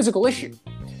quizzical issue.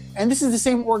 And this is the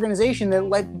same organization that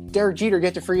let Derek Jeter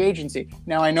get to free agency.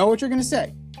 Now, I know what you're going to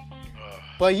say.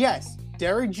 But yes,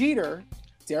 Derek Jeter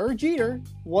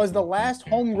was the last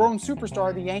homegrown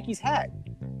superstar the Yankees had.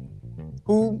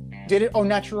 Who did it au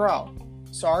natural.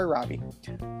 Sorry, Robbie.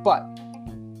 But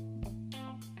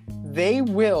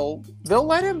they'll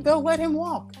let him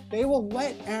walk. They will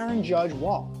let Aaron Judge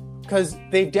walk. Because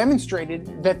they've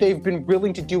demonstrated that they've been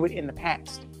willing to do it in the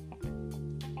past.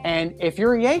 And if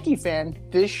you're a Yankee fan,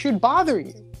 this should bother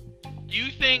you. Do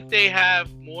you think they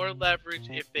have more leverage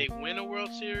if they win a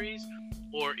World Series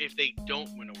or if they don't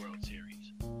win a World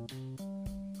Series?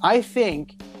 I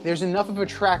think there's enough of a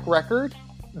track record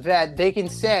that they can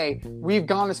say, we've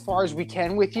gone as far as we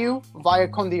can with you via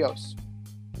con Dios.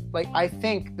 Like, I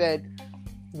think that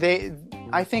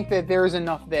there is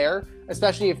enough there,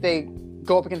 especially if they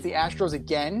go up against the Astros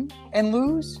again and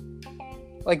lose.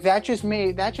 Like, that just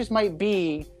might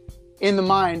be in the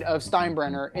mind of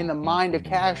Steinbrenner, in the mind of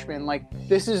Cashman. Like,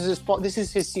 this is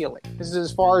his ceiling. This is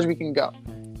as far as we can go,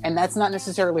 and that's not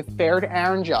necessarily fair to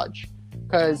Aaron Judge,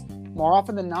 because more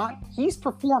often than not, he's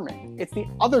performing. It's the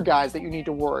other guys that you need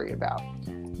to worry about.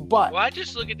 But I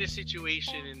just look at this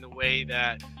situation in the way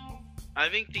that I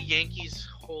think the Yankees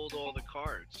hold all the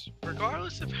cards,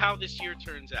 regardless of how this year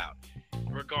turns out.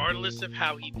 Regardless of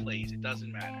how he plays, it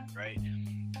doesn't matter, right?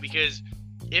 Because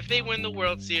if they win the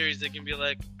World Series, they can be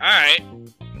like, all right,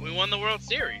 we won the World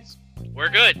Series. We're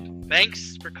good.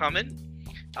 Thanks for coming.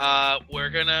 We're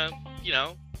going to,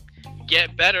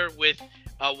 get better with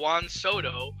Juan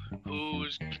Soto,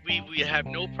 who's we have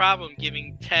no problem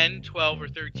giving 10, 12, or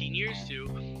 13 years to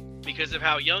because of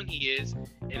how young he is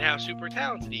and how super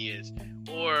talented he is.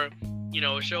 Or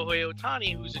Shohei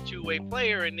Ohtani, who's a two-way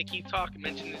player, and they keep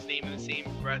mentioning his name in the same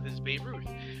breath as Babe Ruth.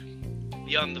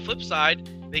 On the flip side,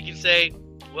 they can say,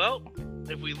 well,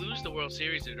 if we lose the World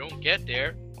Series or don't get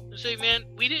there, they'll say, man,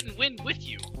 we didn't win with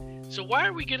you. So why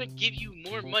are we going to give you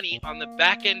more money on the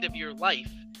back end of your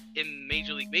life in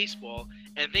Major League Baseball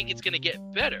and think it's going to get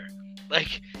better?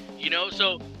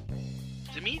 So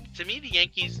to me, the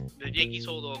Yankees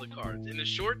hold all the cards. In the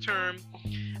short term,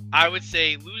 I would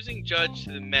say losing Judge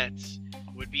to the Mets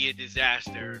would be a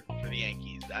disaster for the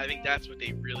Yankees. I think that's what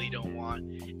they really don't want.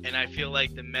 And I feel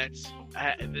like the Mets,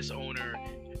 this owner,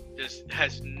 just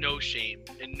has no shame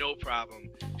and no problem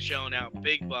shelling out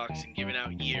big bucks and giving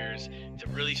out years to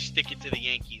really stick it to the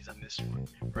Yankees on this one,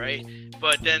 right?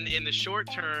 But then in the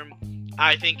short term,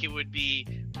 I think it would be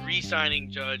re-signing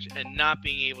Judge and not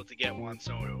being able to get Juan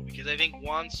Soto, because I think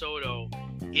Juan Soto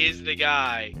is the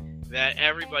guy that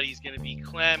everybody's going to be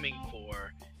clamming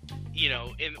for, you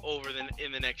know, in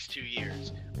the next 2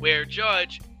 years. Where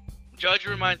Judge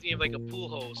reminds me of like a pool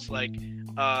host, like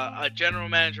a general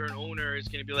manager and owner is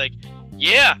going to be like,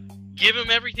 yeah, give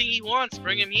him everything he wants,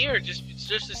 bring him here, just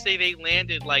to say they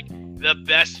landed like the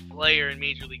best player in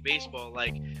Major League Baseball,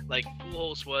 like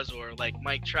Pujols was, or like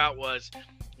Mike Trout was,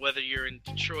 whether you're in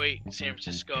Detroit, San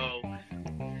Francisco,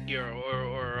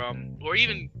 or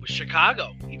even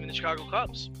Chicago, even the Chicago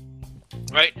Cubs,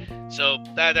 right? So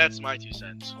that's my 2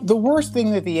 cents. The worst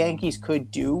thing that the Yankees could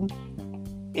do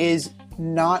is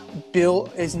not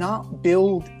build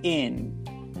in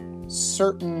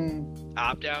certain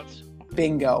opt-outs.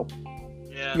 Bingo.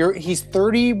 Yeah. He's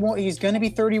 31. He's going to be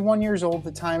 31 years old at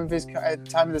the time of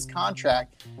this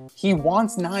contract. He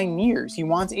wants 9 years. He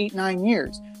wants 8-9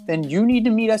 years. Then you need to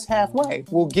meet us halfway.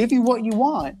 We'll give you what you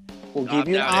want. We'll give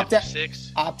you an opt-out.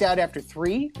 6. Opt-out after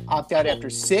 3. Opt-out after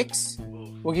 6.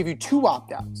 We'll give you 2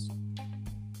 opt-outs.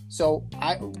 So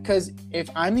because if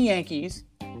I'm the Yankees,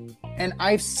 and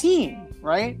I've seen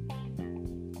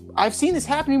this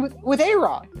happening with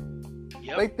A-Rod.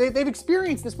 Yep. Like they've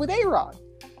experienced this with A-Rod.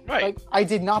 Right. Like I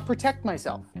did not protect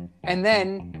myself, and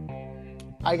then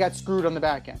I got screwed on the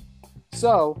back end.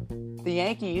 So the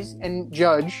Yankees and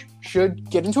Judge should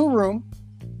get into a room.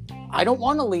 I don't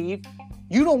want to leave.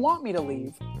 You don't want me to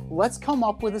leave. Let's come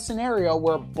up with a scenario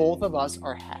where both of us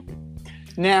are happy.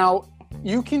 Now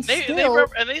you can they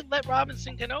let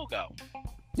Robinson Cano go.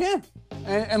 Yeah,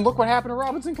 and look what happened to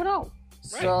Robinson Cano.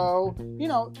 Right. So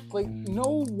like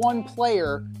no one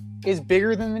player is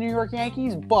bigger than the New York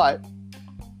Yankees, but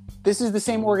this is the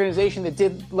same organization that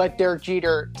did let Derek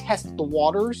Jeter test the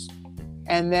waters.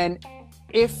 And then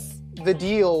if the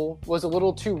deal was a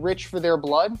little too rich for their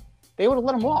blood, they would have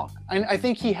let him walk. And I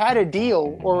think he had a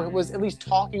deal, or was at least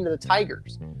talking to the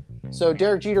Tigers. So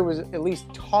Derek Jeter was at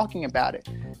least talking about it.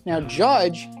 Now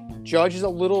Judge is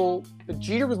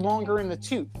Jeter was longer in the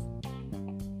tooth.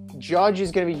 Judge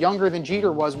is going to be younger than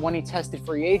Jeter was when he tested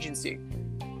free agency.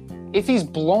 If he's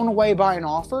blown away by an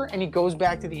offer and he goes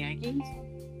back to the Yankees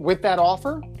with that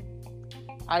offer,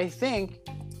 I think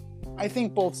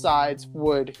both sides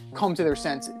would come to their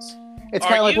senses. It's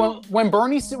kind of like when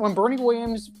Bernie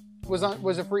Williams was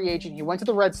a free agent. He went to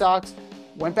the Red Sox,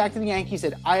 went back to the Yankees,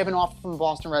 said, "I have an offer from the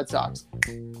Boston Red Sox.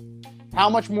 How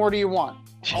much more do you want?"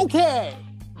 Okay,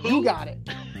 you got it.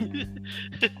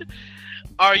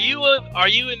 Are you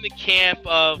in the camp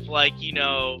of like,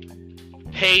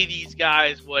 pay these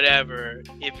guys whatever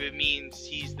if it means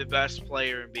he's the best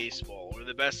player in baseball, or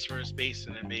the best first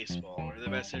baseman in baseball, or the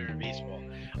best hitter in baseball?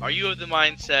 Are you of the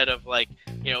mindset of like,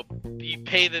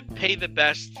 pay the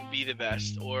best to be the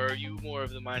best, or are you more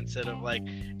of the mindset of like,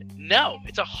 no,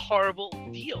 it's a horrible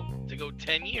deal to go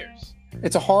 10 years?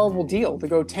 It's a horrible deal to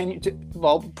go 10 years.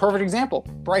 Well, perfect example,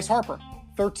 Bryce Harper,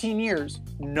 13 years,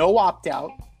 no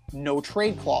opt-out, no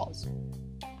trade clause.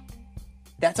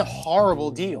 That's a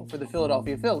horrible deal for the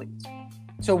Philadelphia Phillies.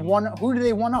 So who do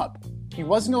they one up? He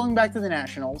wasn't going back to the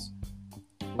Nationals.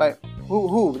 But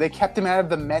who? They kept him out of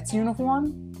the Mets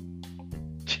uniform?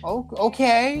 Oh,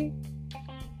 okay.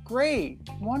 Great.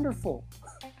 Wonderful.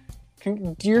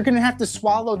 You're going to have to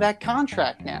swallow that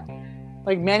contract now.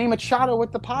 Like Manny Machado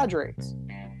with the Padres.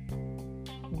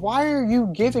 Why are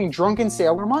you giving drunken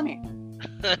sailor money?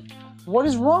 What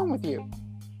is wrong with you?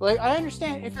 Like, I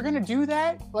understand if you're going to do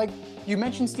that, like you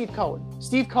mentioned Steve Cohen.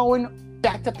 Steve Cohen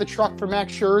backed up the truck for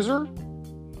Max Scherzer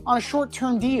on a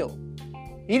short-term deal.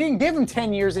 He didn't give him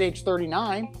 10 years at age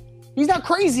 39. He's not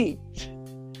crazy.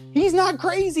 He's not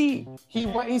crazy.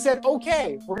 He said,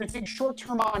 okay, we're going to take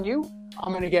short-term on you.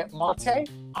 I'm going to get Marte,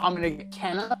 I'm going to get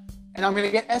Kenna, and I'm going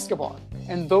to get Escobar.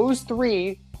 And those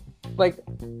 3, like,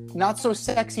 not so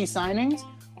sexy signings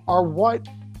are what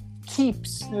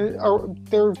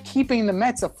they're keeping the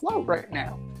Mets afloat right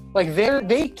now. Like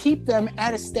they keep them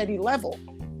at a steady level.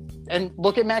 And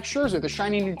look at Max Scherzer, the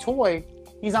shiny new toy.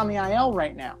 He's on the IL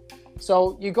right now.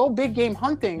 So you go big game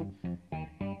hunting,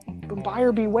 but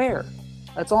buyer beware.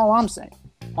 That's all I'm saying.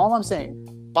 All I'm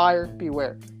saying, buyer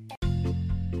beware.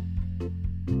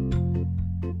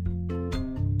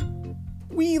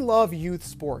 We love youth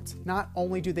sports. Not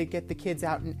only do they get the kids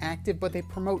out and active, but they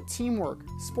promote teamwork,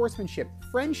 sportsmanship,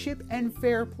 friendship, and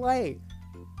fair play.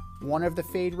 One of the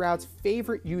Fade Route's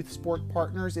favorite youth sport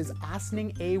partners is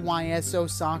Ossining AYSO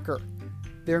Soccer.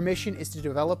 Their mission is to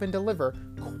develop and deliver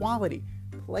quality,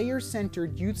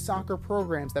 player-centered youth soccer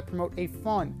programs that promote a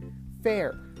fun,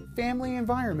 fair, family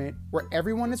environment where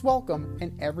everyone is welcome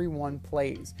and everyone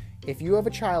plays. If you have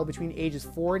a child between ages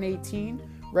 4 and 18,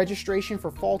 registration for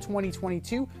fall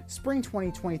 2022, spring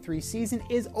 2023 season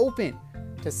is open.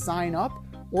 To sign up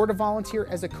or to volunteer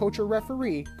as a coach or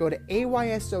referee, go to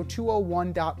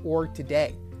ayso201.org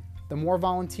today. The more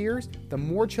volunteers, the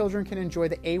more children can enjoy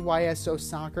the AYSO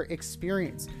soccer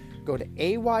experience. Go to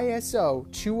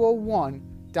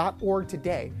ayso201.org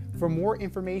today for more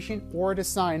information or to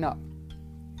sign up.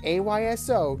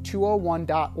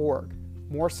 ayso201.org.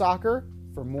 More soccer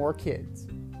for more kids.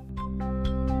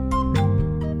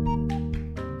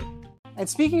 And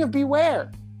speaking of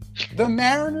beware, the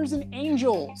Mariners and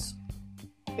Angels,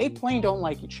 they plain don't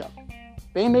like each other.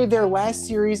 They made their last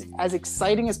series as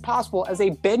exciting as possible as a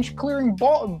bench-clearing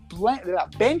brawl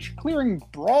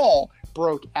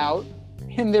broke out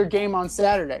in their game on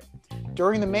Saturday.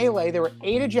 During the melee, there were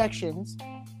 8 ejections.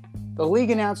 The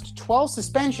league announced 12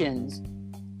 suspensions.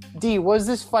 D, was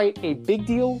this fight a big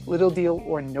deal, little deal,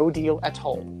 or no deal at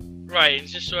all? Right, and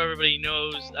just so everybody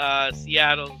knows,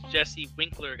 Seattle's Jesse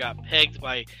Winkler got pegged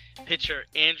by pitcher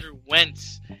Andrew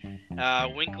Wentz.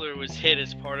 Winkler was hit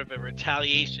as part of a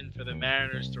retaliation for the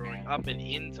Mariners throwing up and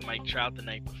into Mike Trout the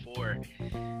night before.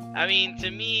 I mean,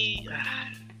 to me,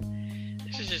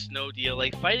 this is just no deal.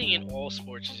 Like, fighting in all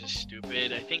sports is just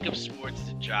stupid. I think of sports as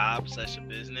a job / a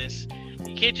business.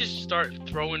 You can't just start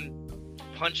throwing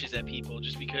punches at people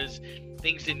just because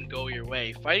things didn't go your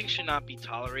way. Fighting should not be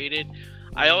tolerated.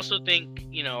 I also think,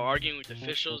 arguing with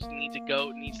officials needs to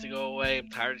go away. I'm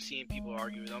tired of seeing people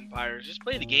argue with umpires. Just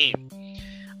play the game.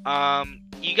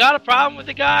 You got a problem with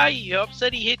the guy, you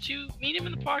upset he hit you, meet him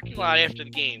in the parking lot after the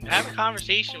game. Have a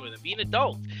conversation with him. Be an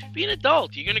adult. Be an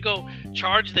adult. You're going to go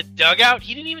charge the dugout?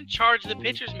 He didn't even charge the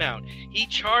pitcher's mound. He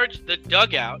charged the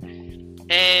dugout.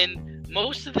 And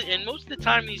most of the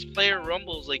time these player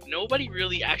rumbles, like, nobody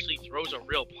really actually throws a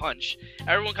real punch.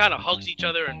 Everyone kind of hugs each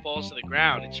other and falls to the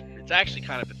ground. It's actually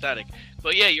kind of pathetic.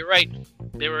 But yeah, you're right.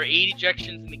 There were 8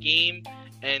 ejections in the game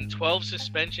and 12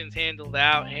 suspensions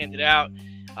handed out.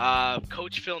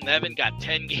 Coach Phil Nevin got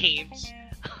 10 games.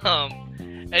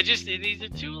 And these are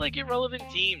 2 like irrelevant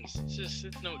teams. It's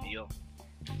no deal.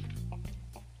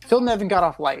 Phil Nevin got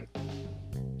off light.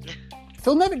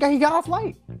 He got off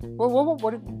light.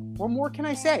 What more can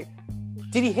I say?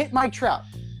 Did he hit Mike Trout?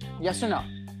 Yes or no?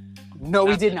 No,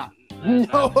 he did not.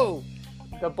 No.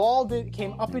 The ball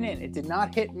came up and in. It did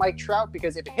not hit Mike Trout,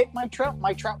 because if it hit Mike Trout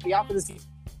would be out for the season.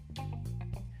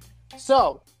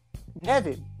 So,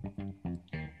 Nevin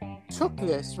took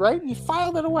this, right? He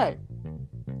filed it away.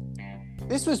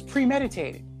 This was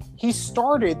premeditated. He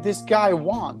started this guy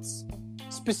once,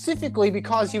 specifically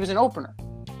because he was an opener.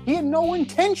 He had no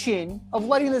intention of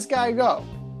letting this guy go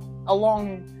a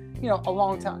long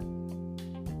time.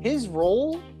 His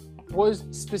role was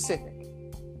specific.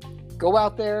 Go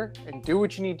out there and do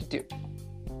what you need to do.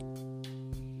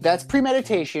 That's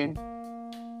premeditation.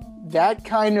 That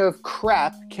kind of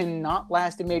crap cannot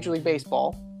last in Major League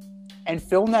Baseball. And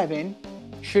Phil Nevin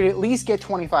should at least get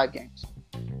 25 games.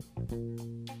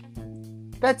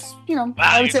 That's, Wow,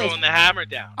 I would you're say throwing the hammer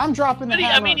down. I'm dropping the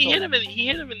hammer. He hit him in the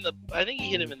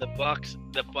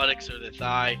buttocks or the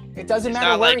thigh. It doesn't it's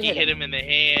matter not where like he hit him in the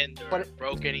hand or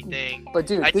broke anything. But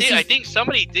dude, I think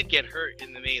somebody did get hurt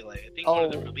in the melee. I think one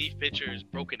of the relief pitchers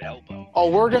broke an elbow.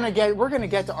 Oh, we're gonna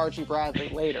get to Archie Bradley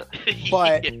later.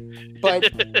 But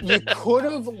you could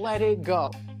have let it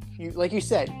go. Like you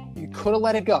said, you could have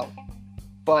let it go.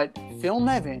 But Phil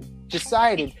Nevin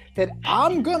decided that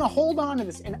I'm going to hold on to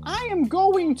this and I am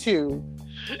going to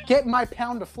get my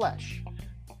pound of flesh.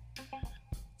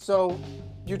 So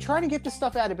you're trying to get this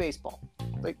stuff out of baseball.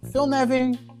 Like, Phil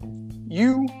Nevin,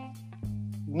 you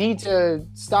need to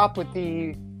stop with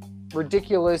the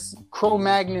ridiculous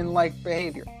Cro-Magnon-like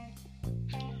behavior.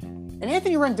 And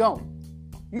Anthony Rendon,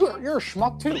 you're a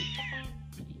schmuck too.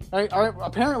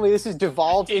 Apparently this has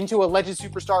devolved into a Legend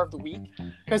Superstar of the Week,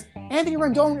 because Anthony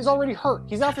Rendon is already hurt.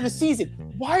 He's out for the season.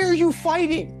 Why are you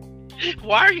fighting?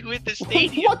 Why are you in the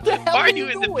stadium? What the hell Why are you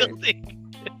you in doing? the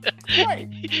building? Right.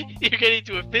 You're getting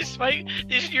into a fist fight?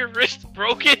 Is your wrist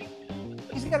broken?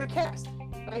 He's got a cast.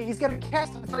 He's got a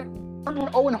cast. Remember when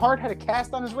Owen Hart had a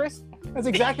cast on his wrist? That's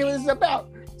exactly what this is about.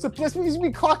 So this means we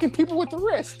clocking people with the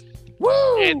wrist.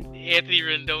 Woo! Anthony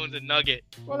Rendon's a nugget.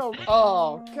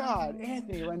 Oh, God.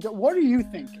 Anthony Rendon. What are you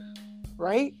thinking?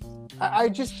 Right?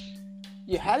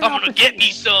 You had an I'm going to get me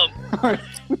some. I'm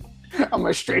going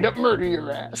to straight up murder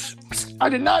your ass. I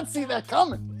did not see that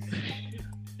coming.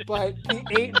 But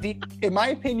in my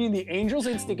opinion, the Angels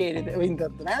instigated. I mean, the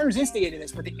Mariners instigated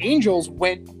this, but the Angels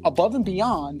went above and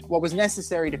beyond what was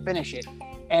necessary to finish it,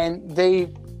 and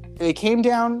they came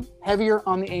down heavier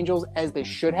on the Angels as they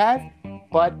should have.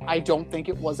 But I don't think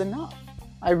it was enough.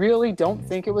 I really don't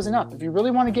think it was enough. If you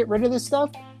really want to get rid of this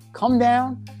stuff, come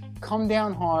down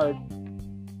hard.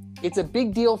 It's a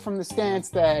big deal from the stance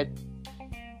that,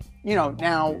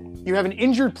 now you have an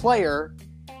injured player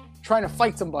trying to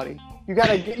fight somebody.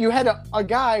 You had a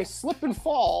guy slip and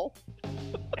fall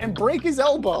and break his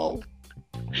elbow.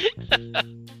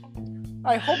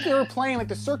 I hope they were playing like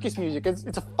the circus music.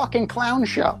 It's a fucking clown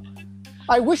show.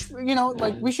 I wish,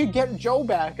 we should get Joe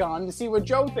back on to see what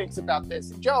Joe thinks about this.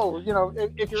 Joe,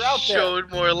 if you're out there.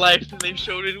 Showed more life than they've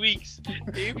showed in weeks.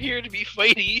 They appear to be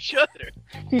fighting each other.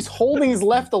 He's holding his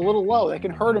left a little low. That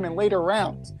can hurt him in later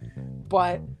rounds.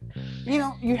 But,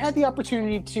 you had the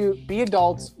opportunity to be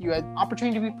adults. You had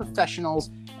opportunity to be professionals.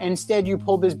 And instead, you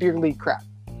pulled this beer league crap.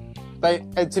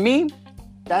 But to me,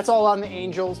 that's all on the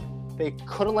Angels. They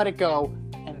could have let it go,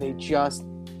 and they just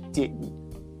didn't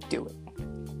do it.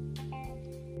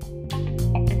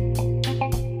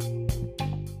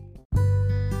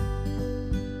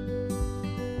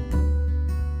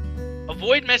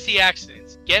 Avoid messy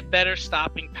accidents. Get better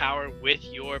stopping power with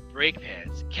your brake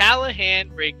pads. Callahan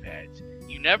brake pads.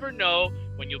 You never know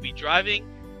when you'll be driving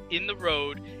in the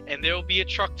road and there will be a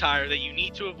truck tire that you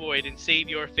need to avoid and save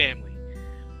your family.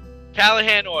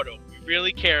 Callahan Auto. We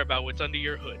really care about what's under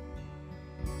your hood.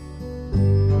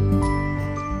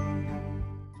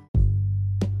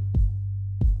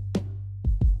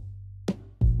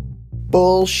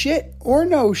 Bullshit or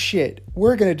no shit?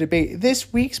 We're going to debate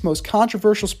this week's most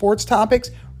controversial sports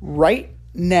topics right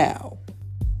now.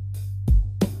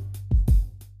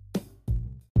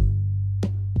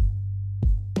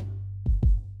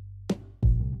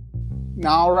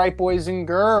 All right, boys and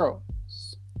girls.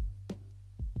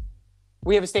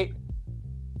 We have a statement.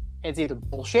 It's either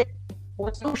bullshit or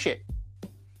it's no shit.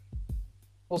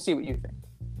 We'll see what you think.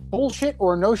 Bullshit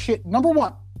or no shit? Number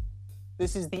one.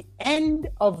 This is the end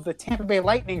of the Tampa Bay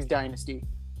Lightning's dynasty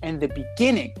and the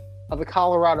beginning of the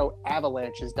Colorado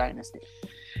Avalanche's dynasty.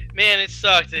 Man, it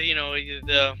sucked.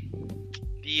 The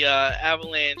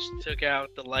Avalanche took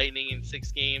out the Lightning in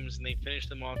 6 games and they finished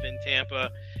them off in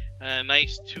Tampa. A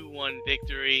nice 2-1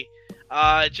 victory.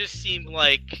 It just seemed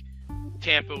like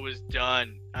Tampa was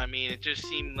done. I mean, it just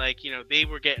seemed like, they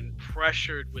were getting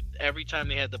pressured with every time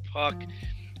they had the puck.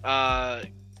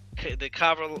 The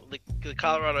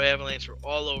Colorado Avalanche were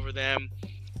all over them.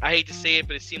 I hate to say it,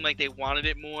 but it seemed like they wanted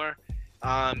it more.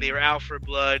 They were out for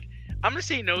blood. I'm going to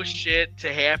say no shit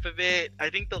to half of it. I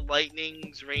think the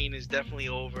Lightning's reign is definitely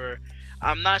over.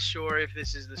 I'm not sure if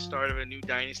this is the start of a new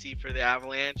dynasty for the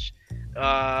Avalanche.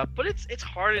 But it's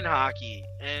hard in hockey.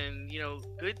 And,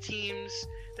 good teams,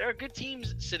 there are good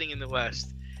teams sitting in the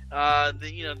West. I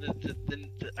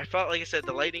felt, like I said,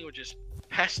 the Lightning were just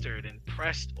pestered and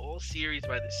pressed all series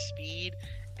by the speed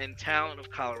and talent of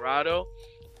Colorado,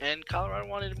 and Colorado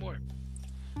wanted it more.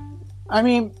 I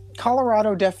mean,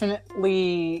 Colorado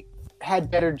definitely had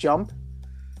better jump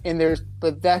in theirs,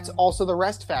 but that's also the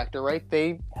rest factor, right?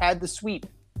 They had the sweep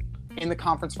in the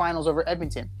conference finals over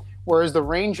Edmonton, whereas the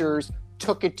Rangers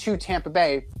took it to Tampa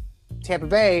Bay. Tampa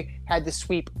Bay had the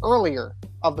sweep earlier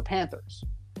of the Panthers.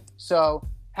 So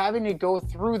having to go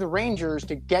through the Rangers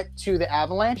to get to the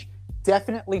Avalanche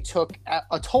definitely took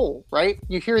a toll, right?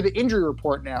 You hear the injury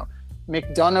report now.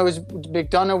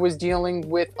 McDonough was dealing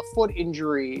with a foot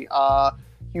injury.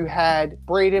 You had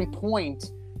Braden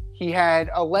Point. He had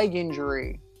a leg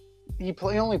injury. He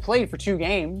only played for 2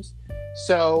 games.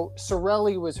 So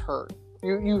Cirelli was hurt.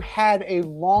 You had a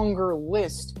longer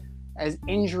list as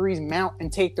injuries mount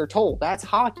and take their toll. That's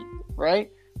hockey, right?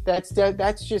 That's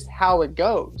just how it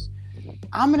goes.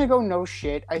 I'm going to go no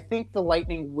shit. I think the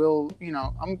Lightning will,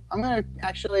 I'm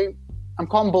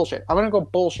calling bullshit. I'm going to go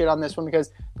bullshit on this one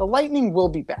because the Lightning will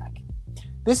be back.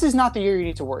 This is not the year you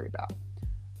need to worry about.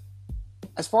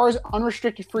 As far as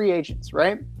unrestricted free agents,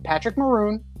 right? Patrick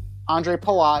Maroon, Andre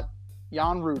Palat,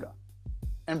 Jan Rita,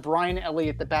 and Brian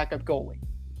Elliott, the backup goalie.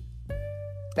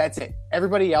 That's it.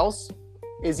 Everybody else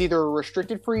is either a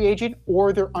restricted free agent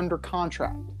or they're under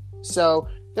contract. So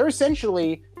they're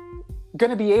essentially going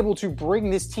to be able to bring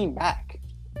this team back.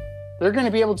 They're going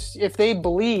to be able to, if they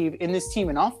believe in this team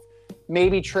enough,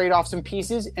 maybe trade off some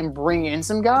pieces and bring in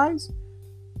some guys.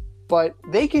 But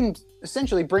they can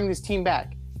essentially bring this team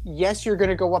back. Yes, you're going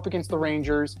to go up against the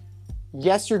Rangers.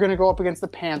 Yes, you're going to go up against the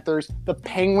Panthers. The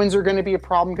Penguins are going to be a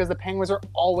problem because the Penguins are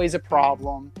always a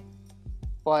problem.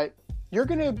 But you're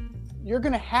going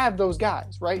to have those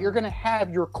guys, right? You're going to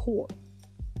have your core.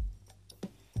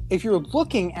 if you're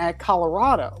looking at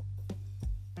Colorado,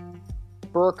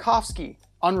 Burakovsky,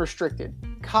 unrestricted.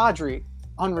 Kadri,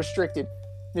 unrestricted.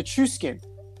 Nichushkin,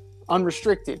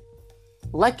 unrestricted.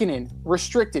 Lehkonen,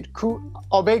 restricted.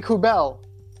 Aube-Kubel,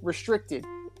 restricted.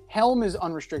 Helm is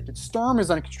unrestricted. Sturm is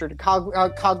unrestricted.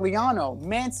 Cogliano,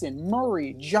 Manson,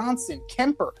 Murray, Johnson,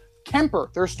 Kemper,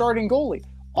 their starting goalie.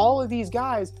 All of these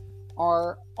guys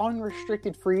are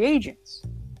unrestricted free agents.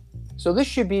 So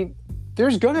there's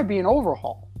going to be an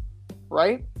overhaul,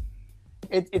 right?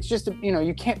 It's just,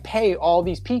 you can't pay all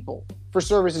these people for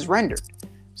services rendered.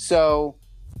 So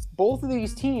both of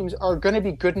these teams are going to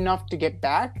be good enough to get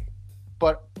back,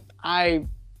 but I'm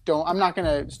not going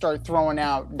to start throwing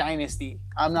out dynasty.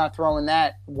 I'm not throwing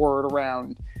that word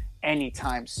around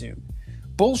anytime soon.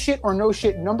 Bullshit or no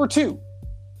shit number 2.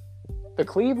 The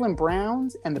Cleveland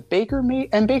Browns and Baker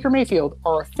Mayfield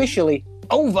are officially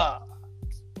over.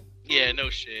 Yeah, no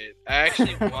shit. I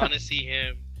actually want to see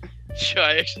him.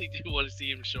 I actually do want to see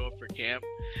him show up for camp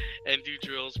and do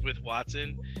drills with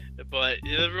Watson, but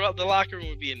the locker room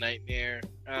would be a nightmare.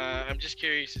 I'm just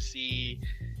curious to see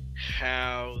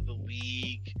how the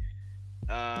league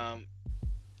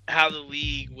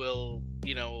will,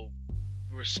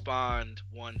 respond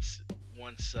once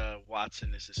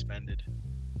Watson is suspended.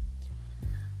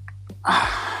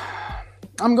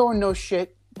 I'm going no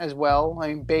shit as well. I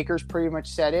mean, Baker's pretty much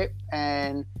said it,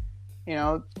 and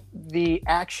the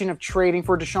action of trading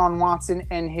for Deshaun Watson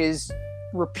and his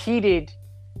repeated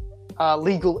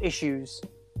legal issues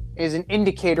is an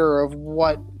indicator of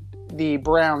what the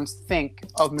Browns think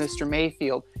of Mr.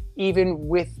 Mayfield, even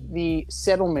with the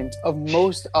settlement of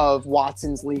most of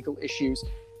Watson's legal issues.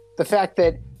 The fact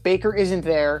that Baker isn't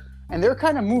there and they're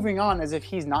kind of moving on as if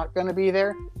he's not going to be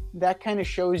there, that kind of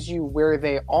shows you where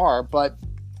they are. But,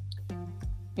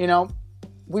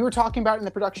 we were talking about it in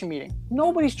the production meeting.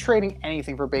 Nobody's trading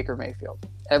anything for Baker Mayfield.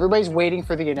 Everybody's waiting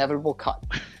for the inevitable cut.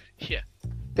 Yeah.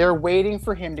 They're waiting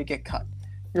for him to get cut.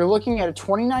 You're looking at a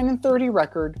 29-30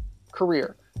 record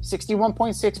career,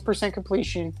 61.6%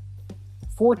 completion,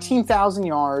 14,000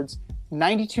 yards,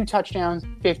 92 touchdowns,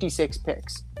 56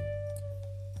 picks.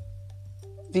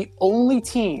 The only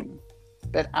team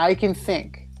that I can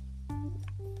think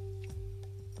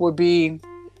would be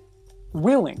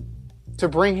willing to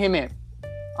bring him in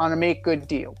on a make-good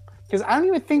deal, because I don't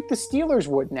even think the Steelers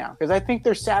would now, because I think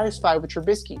they're satisfied with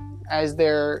Trubisky as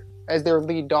their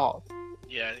lead dog.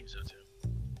 Yeah, I think so too.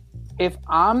 If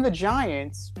I'm the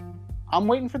Giants, I'm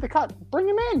waiting for the cut. Bring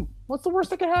him in. What's the worst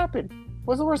that could happen?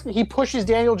 What's the worst? He pushes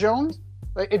Daniel Jones.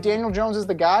 Like, if Daniel Jones is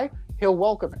the guy, he'll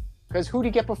welcome it. Because who'd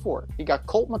he get before? He got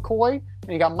Colt McCoy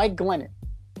and he got Mike Glennon.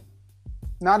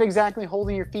 Not exactly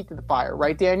holding your feet to the fire,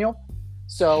 right, Daniel?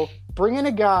 So bring in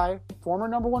a guy, former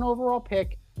number 1 overall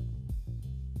pick,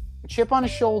 a chip on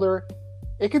his shoulder.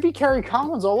 It could be Kerry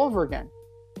Collins all over again.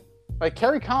 Like,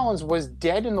 Kerry Collins was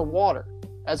dead in the water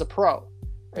as a pro,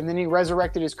 and then he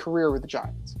resurrected his career with the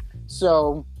Giants.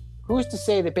 So who's to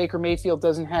say that Baker Mayfield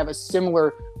doesn't have a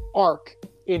similar arc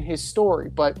in his story?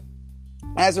 But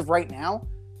as of right now,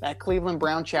 that Cleveland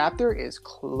Brown chapter is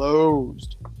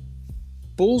closed.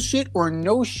 Bullshit or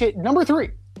no shit number 3.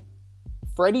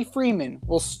 Freddie Freeman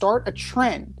will start a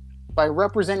trend by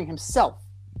representing himself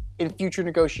in future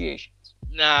negotiations.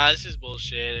 Nah, this is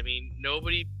bullshit. I mean,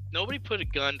 nobody put a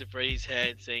gun to Freddie's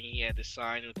head saying he had to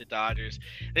sign with the Dodgers.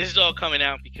 This is all coming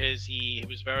out because he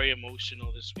was very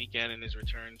emotional this weekend in his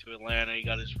return to Atlanta. He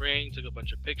got his ring, took a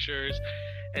bunch of pictures,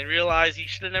 and realized he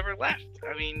should have never left.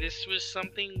 I mean, this was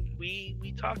something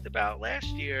we talked about last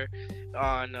year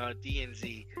on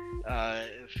DNZ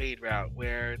Fade Route,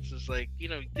 where it's just like,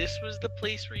 this was the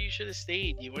place where you should have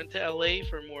stayed. You went to LA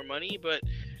for more money, but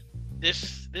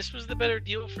this was the better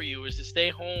deal for you, is to stay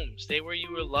home, stay where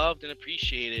you were loved and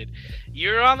appreciated.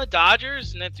 You're on the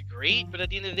Dodgers, and that's great, but at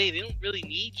the end of the day, they don't really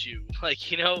need you.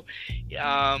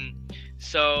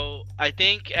 So I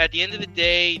think at the end of the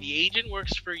day, the agent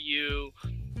works for you.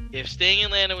 If staying in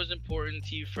Atlanta was important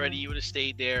to you, Freddie, you would have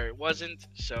stayed there. It wasn't,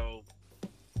 so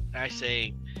I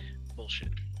say bullshit.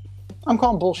 I'm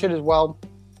calling bullshit as well.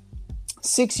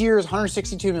 6 years,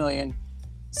 $162 million,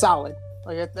 solid.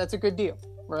 Like, that's a good deal,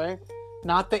 right?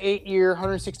 Not the 8-year,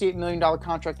 $168 million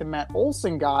contract that Matt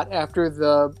Olson got after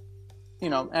the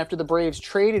Braves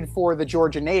traded for the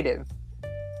Georgia native.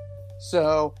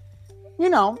 So,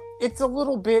 it's a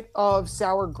little bit of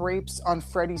sour grapes on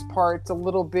Freddie's part. It's a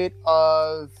little bit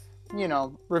of,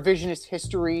 revisionist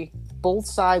history. Both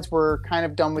sides were kind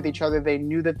of done with each other. They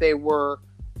knew that they were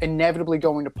inevitably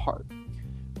going to part.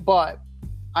 But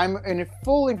I'm in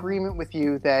full agreement with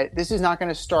you that this is not going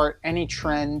to start any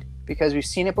trend, because we've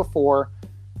seen it before.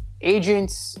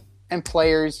 Agents and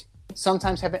players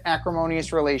sometimes have an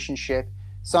acrimonious relationship.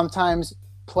 Sometimes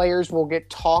players will get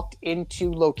talked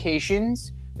into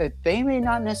locations that they may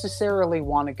not necessarily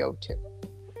want to go to.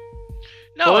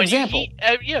 No, For example,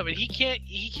 but he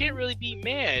can't really be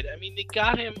mad. I mean, they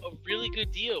got him a really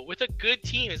good deal with a good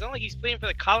team. It's not like he's playing for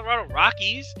the Colorado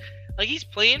Rockies. Like, he's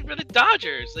playing for the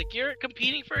Dodgers. Like, you're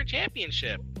competing for a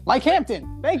championship. Mike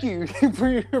Hampton, thank you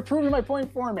for proving my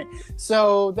point for me.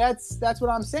 So that's what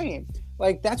I'm saying.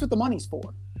 Like, that's what the money's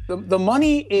for. The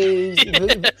money is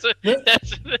that's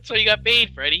what you got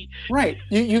paid, Freddie. Right.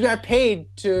 You got paid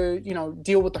to,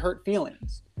 deal with the hurt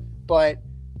feelings. But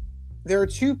there are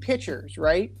two pitchers,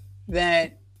 right,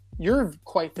 that you're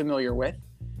quite familiar with,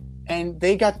 and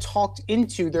they got talked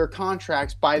into their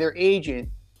contracts by their agent,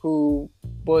 who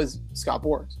was Scott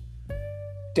Boras.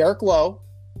 Derek Lowe,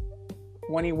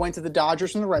 when he went to the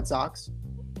Dodgers from the Red Sox,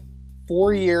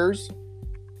 4 years,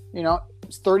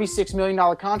 $36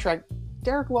 million contract.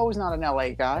 Derek Lowe is not an LA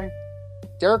guy.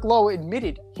 Derek Lowe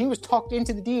admitted he was talked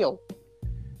into the deal.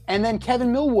 And then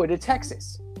Kevin Millwood at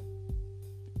Texas.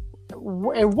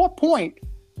 At what point,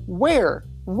 where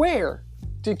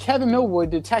did Kevin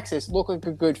Millwood to Texas look like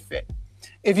a good fit?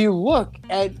 If you look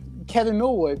at Kevin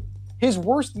Millwood, his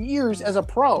worst years as a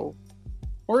pro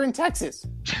were in Texas.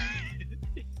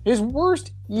 His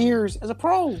worst years as a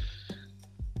pro.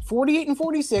 48 and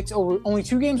 46, only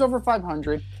 2 games over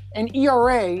 500, and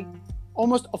ERA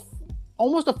almost a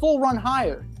full run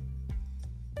higher.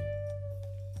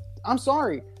 I'm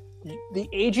sorry. The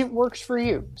agent works for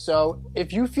you. So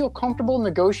if you feel comfortable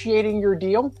negotiating your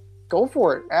deal, go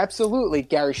for it. Absolutely.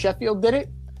 Gary Sheffield did it.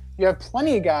 You have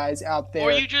plenty of guys out there.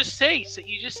 Or you just say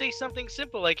something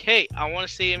simple like, "Hey, I want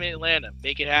to stay in Atlanta.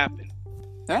 Make it happen.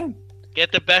 Yeah.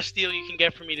 Get the best deal you can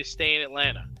get for me to stay in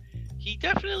Atlanta." He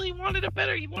definitely wanted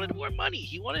he wanted more money.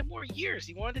 He wanted more years.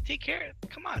 He wanted to take care of it.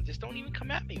 Come on, just don't even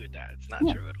come at me with that. It's not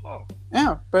true at all.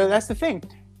 Yeah, but that's the thing.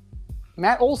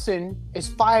 Matt Olson is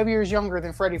 5 years younger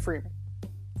than Freddie Freeman.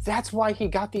 That's why he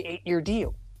got the 8-year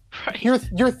deal. Right.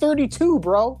 You're 32,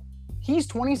 bro. He's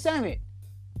 27.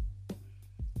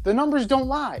 The numbers don't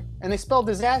lie, and they spell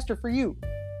disaster for you.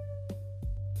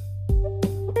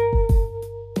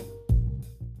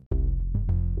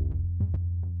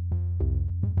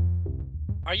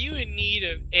 Are you in need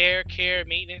of air care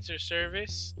maintenance or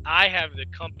service? I have the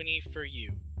company for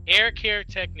you. Air Care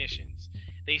Technicians.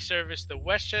 They service the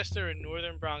Westchester and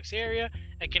Northern Bronx area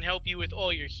and can help you with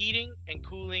all your heating and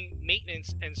cooling,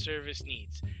 maintenance, and service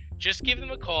needs. Just give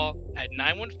them a call at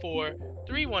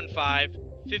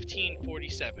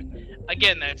 914-315-1547.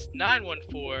 Again, that's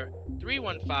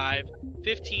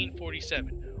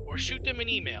 914-315-1547. Or shoot them an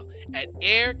email at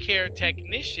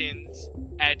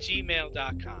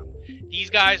aircaretechnicians@gmail.com. These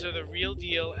guys are the real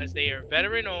deal, as they are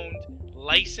veteran-owned,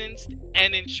 licensed,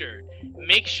 and insured.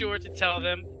 Make sure to tell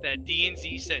them that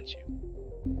D&Z sent you.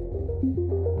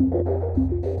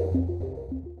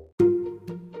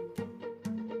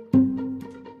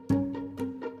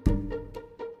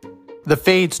 The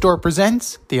Fade Store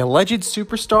presents the Alleged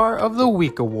Superstar of the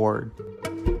Week Award.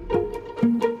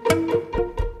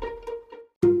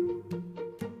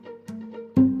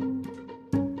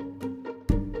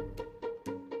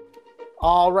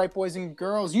 All right, boys and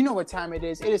girls, you know what time it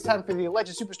is. It is time for the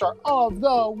Alleged Superstar of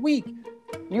the Week.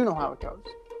 You know how it goes.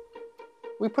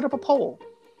 We put up a poll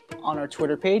on our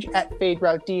Twitter page at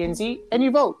FadeRouteDNZ, and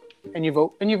you vote, and you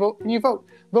vote, and you vote, and you vote.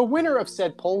 The winner of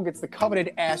said poll gets the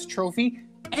coveted ass trophy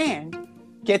and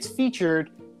gets featured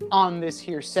on this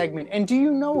here segment. And do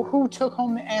you know who took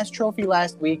home the ass trophy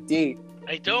last week, D?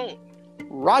 I don't.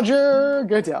 Roger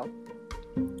Goodell.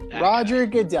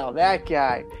 That Goodell, that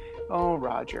guy. Oh,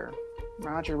 Roger.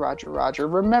 Roger.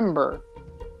 Remember,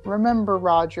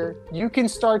 Roger, you can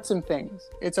start some things.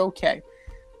 It's okay.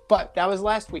 But that was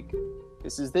last week.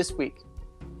 This is this week.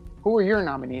 Who are your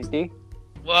nominees, D?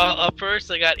 Well, up first,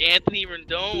 I got Anthony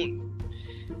Rendon.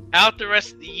 Out the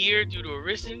rest of the year due to a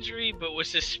wrist injury, but was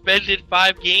suspended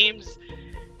 5 games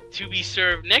to be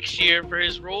served next year for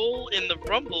his role in the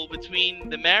rumble between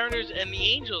the Mariners and the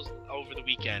Angels over the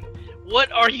weekend.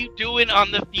 What are you doing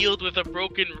on the field with a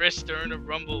broken wrist during a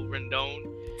rumble, Rendon?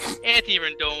 Anthony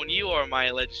Rendon, you are my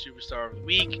alleged superstar of the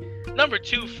week. Number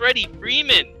 2, Freddie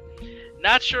Freeman.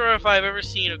 Not sure if I've ever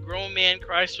seen a grown man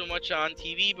cry so much on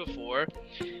TV before.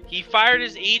 He fired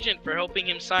his agent for helping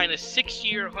him sign a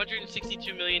 6-year,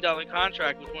 $162 million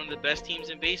contract with one of the best teams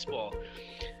in baseball.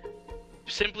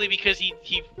 Simply because he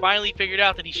finally figured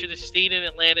out that he should have stayed in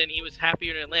Atlanta, and he was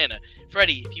happier in Atlanta.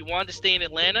 Freddie, if you wanted to stay in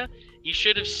Atlanta, you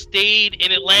should have stayed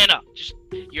in Atlanta. Just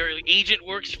your agent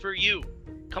works for you.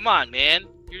 Come on, man.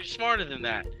 You're smarter than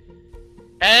that.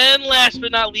 And last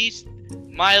but not least,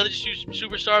 My alleged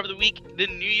superstar of the week, the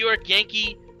New York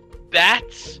Yankee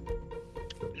Bats.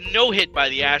 No hit by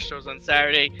the Astros on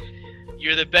Saturday.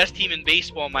 You're the best team in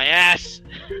baseball, my ass.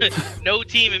 No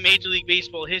team in Major League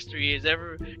Baseball history has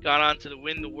ever gone on to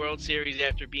win the World Series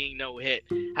after being no hit.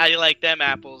 How do you like them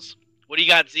apples? What do you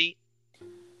got, Z?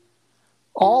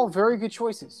 All very good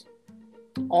choices.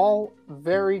 All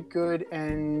very good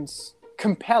and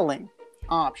compelling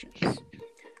options.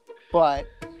 But,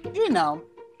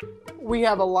 we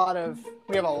have a lot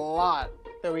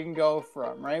that we can go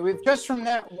from, right? With just from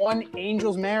that one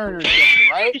Angels Mariners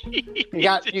game, right? You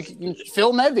got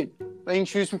Phil Nevin. I can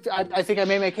choose from. I think I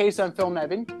made my case on Phil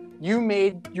Nevin. You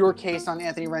made your case on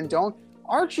Anthony Rendon.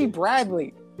 Archie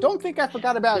Bradley. Don't think I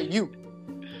forgot about you.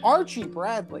 Archie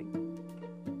Bradley.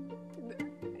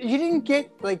 You didn't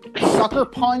get sucker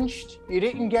punched. You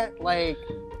didn't get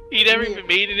He never even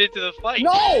made it into the fight.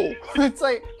 No, it's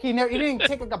he didn't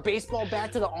take a baseball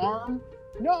bat to the arm.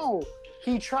 No.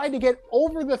 He tried to get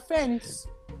over the fence,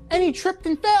 and he tripped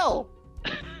and fell.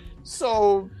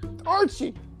 So,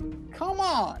 Archie, come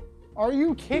on. Are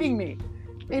you kidding me?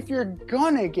 If you're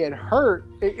gonna get hurt,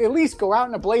 at least go out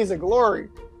in a blaze of glory.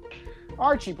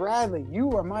 Archie Bradley,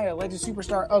 you are my alleged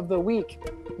superstar of the week.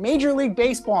 Major League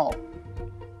Baseball,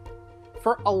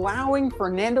 for allowing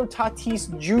Fernando Tatis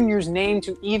Jr.'s name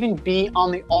to even be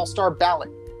on the All-Star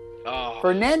ballot. Oh.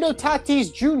 Fernando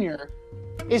Tatis Jr.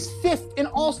 is 5th in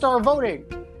All-Star voting.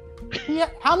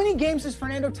 How many games has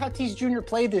Fernando Tatis Jr.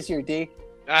 played this year, D?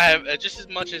 I have just as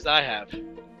much as I have.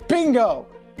 Bingo!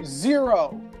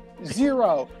 0.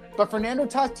 But Fernando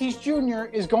Tatis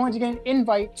Jr. is going to get an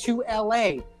invite to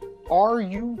LA. Are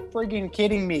you friggin'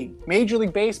 kidding me? Major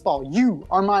League Baseball, you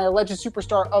are my alleged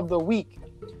superstar of the week.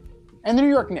 And the New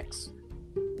York Knicks.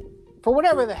 For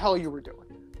whatever the hell you were doing,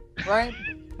 right?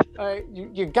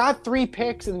 You got 3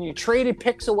 picks, and then you traded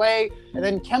picks away, and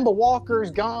then Kemba Walker's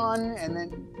gone, and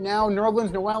then now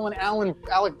Nerlens Noel and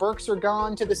Alec Burks are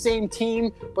gone to the same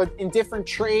team, but in different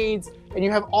trades, and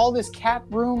you have all this cap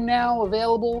room now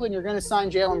available, and you're going to sign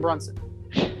Jalen Brunson.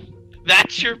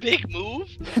 That's your big move?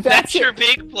 That's your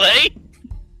big play?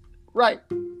 Right.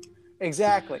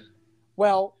 Exactly.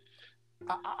 Well,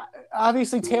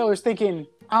 obviously Taylor's thinking,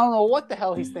 I don't know what the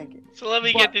hell he's thinking. So let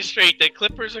me get this straight. The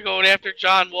Clippers are going after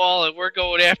John Wall, and we're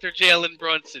going after Jalen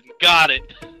Brunson. Got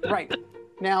it. Right.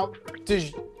 Now,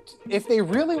 if they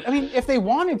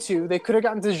wanted to, they could have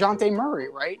gotten DeJounte Murray,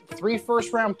 right? 3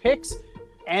 first-round picks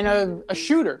and a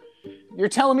shooter. You're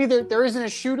telling me that there isn't a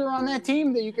shooter on that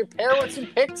team that you could pair with some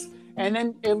picks, and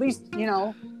then at least,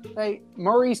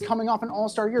 Murray's coming off an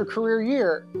all-star year, career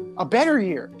year, a better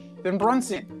year than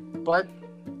Brunson. But,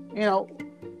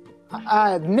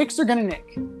 Knicks are going to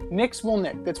nick. Knicks will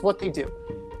nick. That's what they do.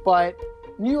 But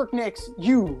New York Knicks,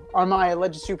 you are my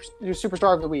alleged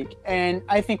superstar of the week. And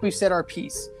I think we've said our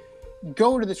piece.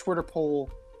 Go to the Twitter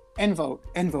poll and vote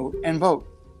and vote and vote.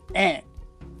 And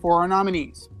for our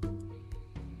nominees,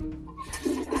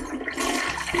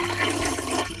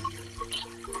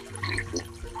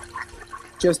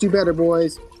 just do better,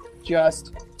 boys.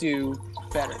 Just do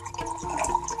better.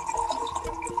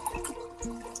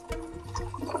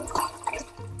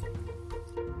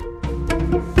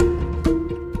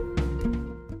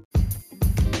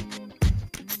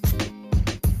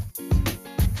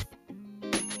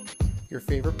 Your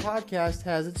favorite podcast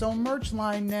has its own merch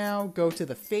line now. Go to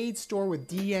the Fade store with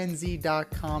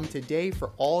DNZ.com today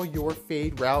for all your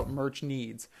Fade Route merch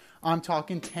needs. I'm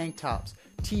talking tank tops,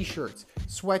 t-shirts,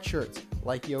 sweatshirts,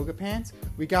 like yoga pants,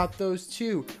 we got those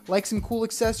too. Like some cool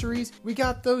accessories, we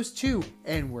got those too.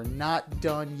 And we're not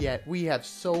done yet. We have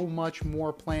so much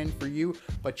more planned for you,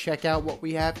 but check out what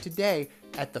we have today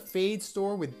at the Fade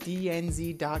store with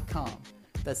DNZ.com.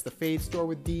 That's the Fade store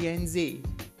with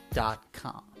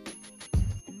DNZ.com.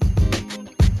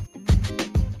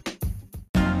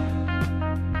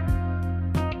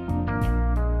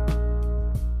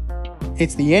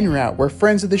 It's the In Route, where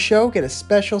friends of the show get a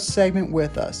special segment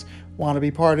with us. Want to be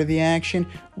part of the action?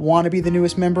 Want to be the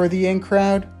newest member of the In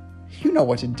Crowd? You know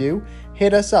what to do.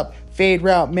 Hit us up,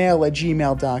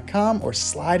 faderoutemail@gmail.com, or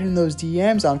slide in those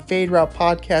DMs on Fade Route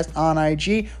Podcast on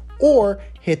IG, or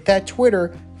hit that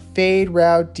Twitter,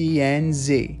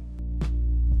 FadeRouteDNZ.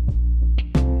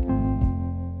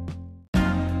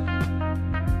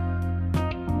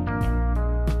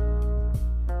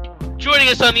 Joining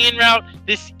us on the In Route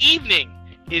this evening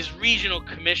is Regional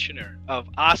Commissioner of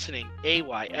Ossining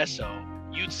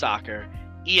AYSO Youth Soccer,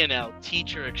 ENL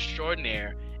Teacher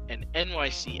Extraordinaire, and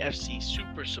NYCFC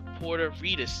Super Supporter,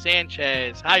 Rita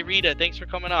Sanchez. Hi, Rita. Thanks for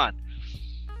coming on.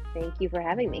 Thank you for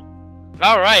having me.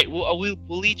 All right. We'll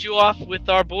lead you off with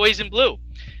our boys in blue.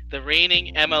 the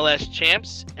reigning MLS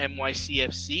champs,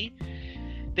 NYCFC.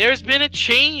 There's been a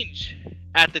change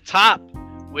at the top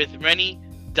with Rennie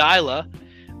Dyla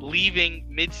leaving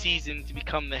mid-season to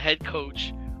become the head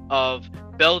coach of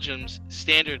Belgium's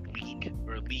Standard League,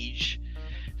 or Liège.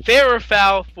 Fair or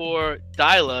foul for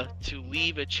Dyla to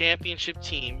leave a championship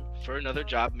team for another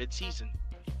job mid-season?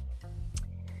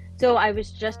 So I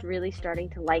was just really starting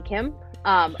to like him.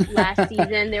 Last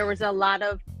season, there was a lot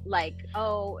of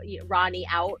Ronnie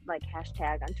out,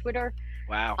 hashtag on Twitter.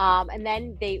 Wow. And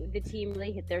then the team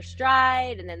really hit their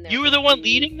stride, and then you were the one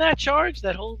leading that charge,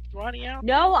 that whole Ronnie out?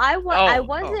 No, I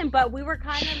wasn't, but we were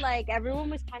kind of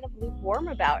everyone was kind of lukewarm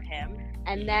about him.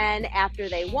 And then after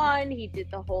they won, he did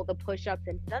the push-ups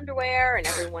in his underwear, and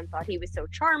everyone thought he was so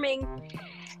charming.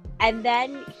 And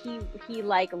then he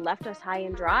left us high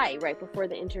and dry right before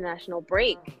the international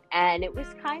break, and it was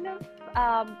kind of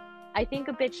I think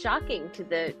a bit shocking to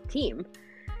the team,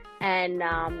 and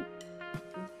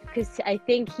because I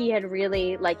think he had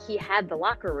really he had the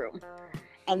locker room,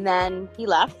 and then he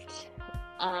left,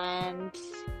 and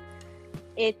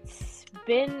it's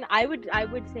been I would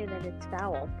say that it's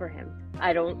foul for him.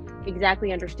 I don't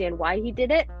exactly understand why he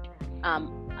did it.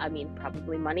 I mean,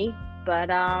 probably money, but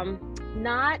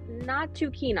not too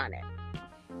keen on it.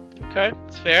 Okay,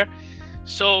 it's fair.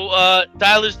 So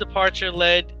Dyler's departure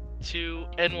led to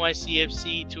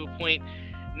NYCFC to appoint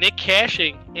Nick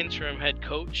Cashing interim head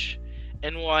coach.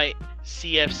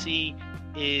 NYCFC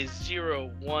is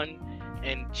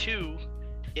 0-1-2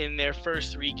 in their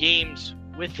first 3 games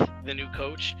with the new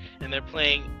coach, and they're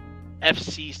playing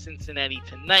FC Cincinnati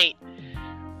tonight.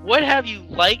 What have you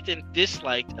liked and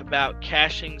disliked about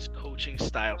Cashing's coaching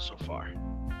style so far?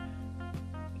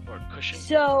 Or Cushing?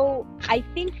 So I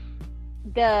think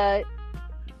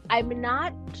I'm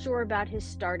not sure about his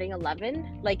starting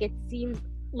 11. It seems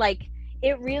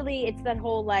it's that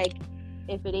whole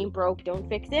if it ain't broke, don't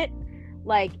fix it.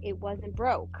 It wasn't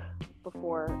broke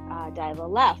before Dyla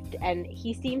left, and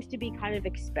he seems to be kind of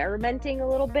experimenting a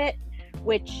little bit,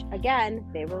 which again,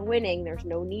 they were winning. There's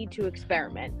no need to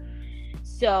experiment.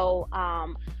 So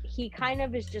he kind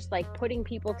of is just putting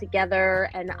people together,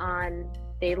 and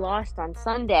they lost on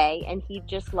Sunday, and he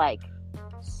just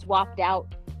swapped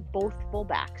out both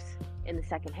fullbacks in the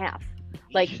second half.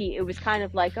 It was kind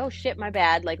of oh shit, my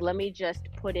bad. Let me just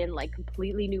put in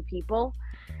completely new people.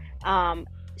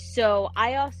 So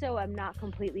I also am not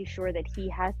completely sure that he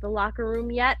has the locker room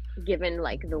yet, given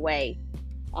the way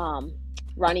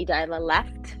Ronnie Dyla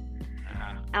left.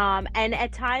 And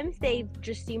at times they've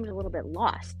just seemed a little bit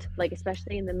lost,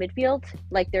 especially in the midfield.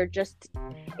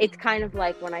 It's kind of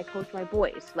when I coach my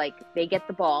boys, they get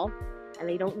the ball and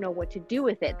they don't know what to do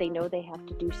with it. They know they have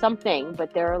to do something,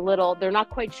 but they're not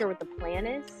quite sure what the plan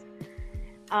is.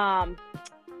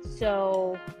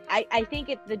 So I think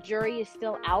the jury is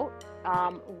still out.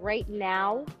 Right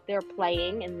now they're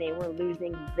playing, and they were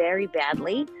losing very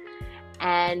badly,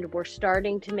 and we're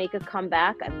starting to make a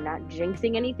comeback. I'm not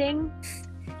jinxing anything.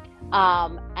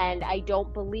 And I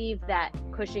don't believe that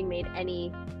Cushing made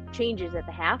any changes at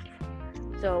the half.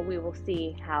 So we will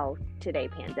see how today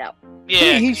pans out.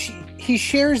 Yeah, he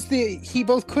shares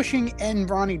both Cushing and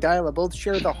Ronnie Dyla both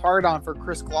share the hard on for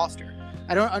Chris Gloucester.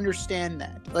 I don't understand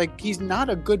that. He's not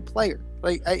a good player.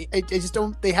 I just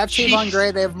don't. They have Tavon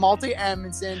Gray. They have Malte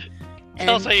Amundsen.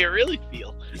 Tell us how you really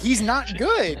feel. He's not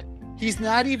good. He's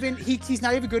not even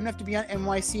good enough to be on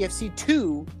NYCFC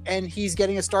 2, and he's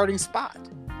getting a starting spot.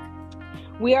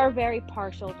 We are very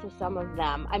partial to some of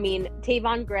them. I mean,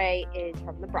 Tavon Gray is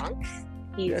from the Bronx.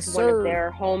 He's one of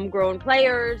their homegrown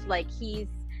players. He's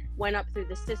went up through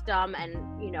the system, and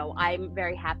I'm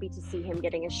very happy to see him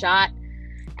getting a shot.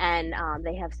 And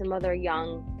they have some other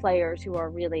young players who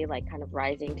are really kind of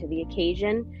rising to the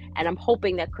occasion, and I'm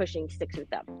hoping that Cushing sticks with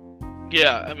them.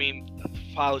 Yeah, I mean,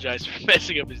 apologize for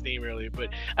messing up his name earlier, but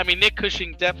I mean, Nick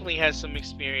Cushing definitely has some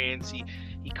experience. He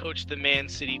coached the Man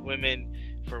City women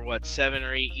for 7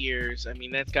 or 8 years. I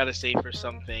mean, that's got to say for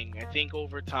something. I think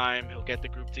over time he'll get the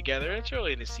group together. It's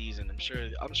early in the season.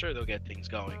 I'm sure they'll get things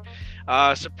going.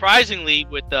 Surprisingly,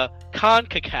 with the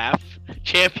CONCACAF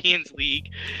Champions League,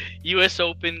 U.S.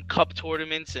 Open Cup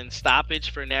tournaments, and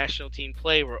stoppage for national team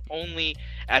play, we're only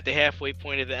at the halfway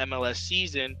point of the MLS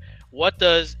season. What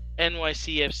does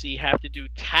NYCFC have to do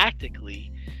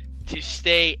tactically to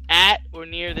stay at or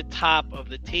near the top of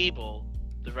the table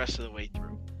the rest of the way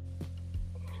through?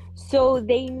 So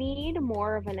they need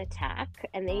more of an attack,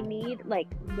 and they need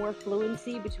more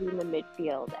fluency between the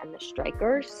midfield and the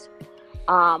strikers.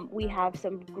 We have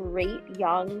some great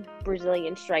young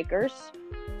Brazilian strikers,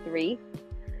 3,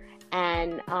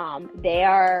 and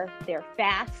they're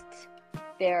fast,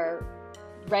 they're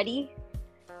ready,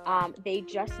 They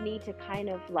just need to kind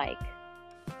of like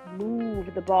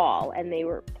move the ball, and they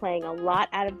were playing a lot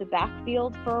out of the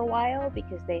backfield for a while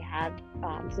because they had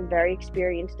some very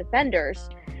experienced defenders.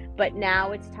 But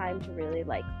now it's time to really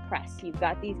like press. You've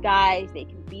got these guys, they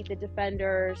can beat the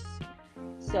defenders,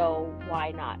 so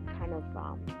why not kind of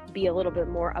be a little bit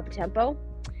more up tempo?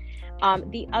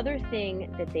 The other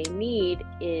thing that they need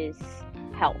is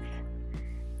health.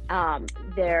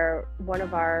 One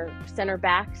of our center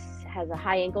backs has a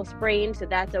high ankle sprain, so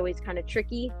that's always kind of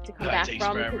tricky to come back from. It takes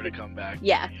forever to come back.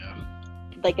 Yeah.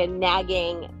 Like a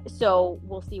nagging. So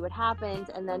we'll see what happens.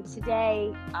 And then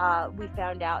today, we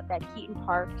found out that Keaton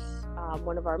Parks,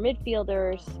 one of our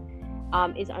midfielders,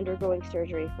 is undergoing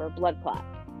surgery for a blood clot,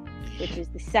 which is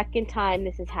the second time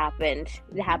this has happened.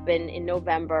 It happened in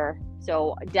November.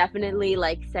 So definitely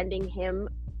like sending him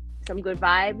some good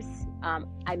vibes.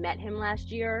 I met him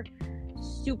last year.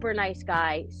 Super nice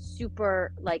guy,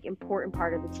 super like important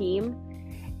part of the team,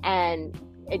 and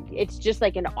it's just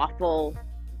like an awful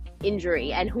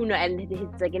injury, and who knows, and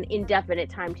it's like an indefinite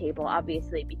timetable,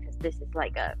 obviously, because this is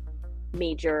like a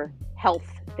major health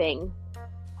thing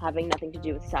having nothing to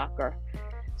do with soccer.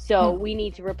 So we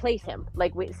need to replace him.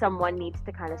 Like someone needs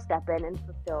to kind of step in and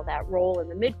fulfill that role in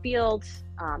the midfield.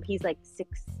 He's like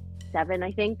 6'7",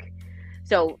 I think,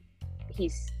 so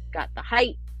he's got the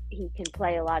height. He can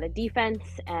play a lot of defense,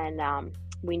 and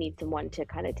we need someone to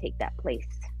kind of take that place.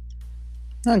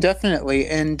 No, definitely.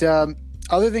 And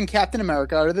other than Captain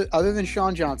America, other than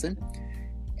Sean Johnson,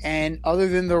 and other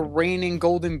than the reigning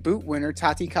Golden Boot winner,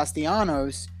 Tati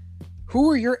Castellanos,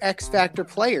 who are your X Factor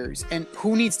players, and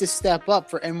who needs to step up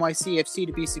for NYCFC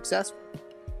to be successful?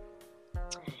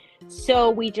 So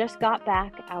we just got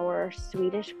back our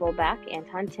Swedish fullback,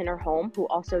 Anton Tinnerholm, who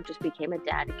also just became a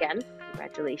dad again.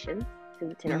 Congratulations to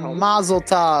the Tinnerholm. Mazel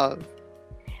tov.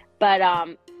 But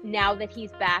now that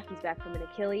he's back from an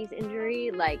Achilles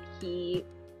injury. Like it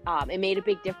made a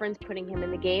big difference putting him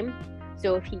in the game.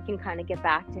 So if he can kind of get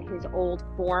back to his old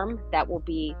form, that will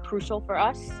be crucial for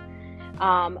us.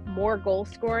 More goal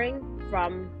scoring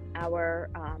from our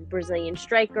Brazilian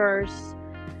strikers.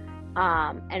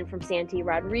 And from Santi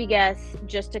Rodriguez,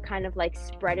 just to kind of like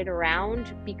spread it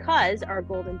around, because our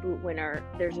Golden Boot winner,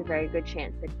 there's a very good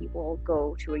chance that he will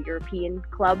go to a European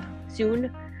club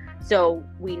soon. So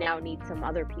we now need some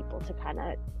other people to kind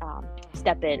of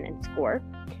step in and score.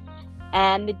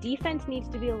 And the defense needs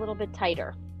to be a little bit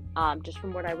tighter. Just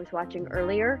from what I was watching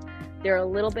earlier, they're a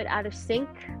little bit out of sync.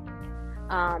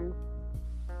 I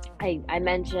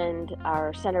mentioned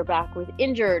our center back was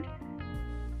injured.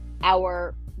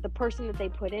 The person that they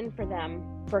put in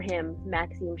for him,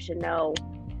 Maxime Chanot,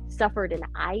 suffered an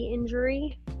eye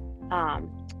injury,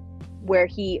 where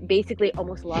he basically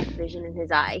almost lost vision in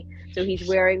his eye. So he's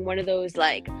wearing one of those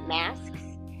like masks,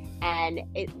 and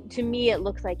to me it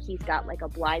looks like he's got like a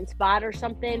blind spot or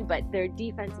something, but their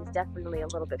defense is definitely a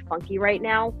little bit funky right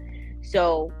now.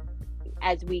 So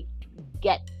as we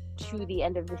get to the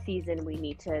end of the season, we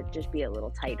need to just be a little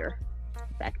tighter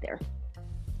back there.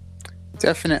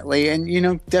 Definitely.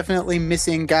 And, definitely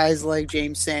missing guys like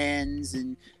James Sands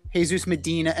and Jesus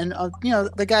Medina and,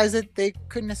 the guys that they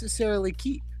couldn't necessarily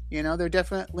keep. They're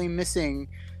definitely missing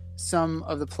some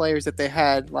of the players that they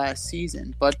had last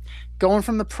season. But going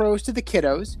from the pros to the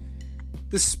kiddos,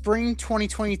 the spring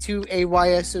 2022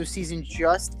 AYSO season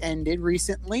just ended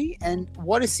recently, and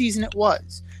what a season it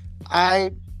was.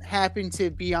 I happened to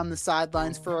be on the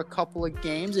sidelines for a couple of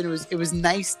games, and it was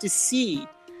nice to see.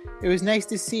 It was nice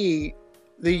to see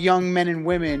the young men and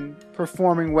women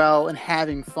performing well and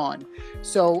having fun.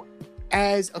 So,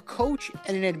 as a coach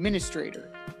and an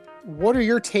administrator, what are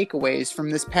your takeaways from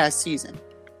this past season?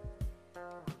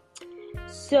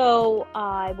 So,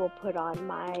 I will put on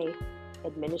my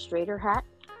administrator hat.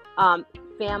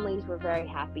 Families were very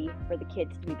happy for the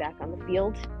kids to be back on the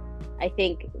field. I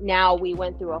think now we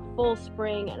went through a full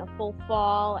spring and a full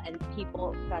fall, and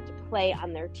people got to play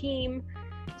on their team.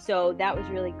 So that was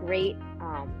really great.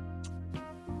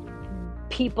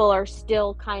 People are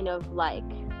still kind of like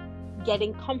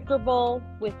getting comfortable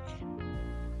with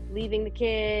leaving the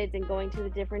kids and going to the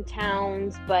different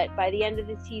towns. But by the end of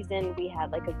the season, we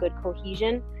had like a good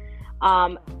cohesion.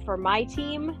 For my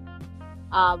team,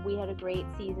 we had a great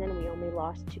season. We only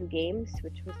lost 2 games,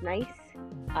 which was nice.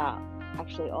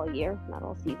 Actually all year, not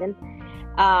all season.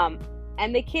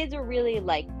 And the kids are really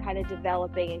like kind of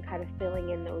developing and kind of filling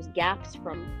in those gaps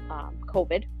from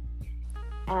COVID.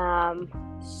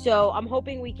 So I'm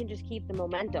hoping we can just keep the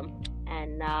momentum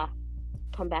and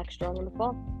come back strong in the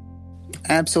fall.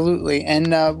 Absolutely.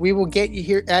 And we will get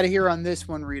you out of here on this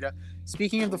one, Rita.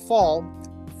 Speaking of the fall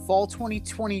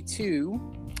 2022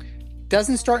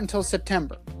 doesn't start until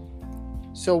September.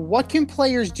 So what can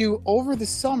players do over the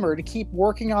summer to keep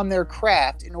working on their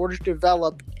craft in order to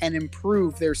develop and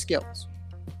improve their skills?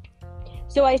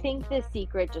 So I think the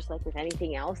secret, just like with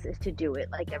anything else, is to do it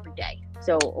like every day.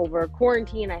 So over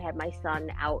quarantine, I had my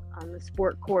son out on the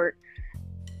sport court,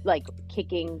 like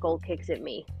kicking goal kicks at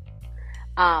me.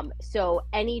 So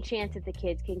any chance that the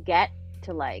kids can get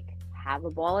to like have a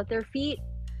ball at their feet,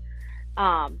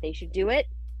 they should do it.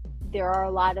 There are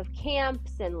a lot of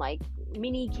camps and like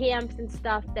mini camps and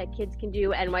stuff that kids can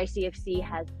do. NYCFC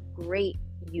has great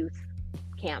youth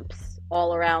camps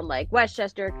all around like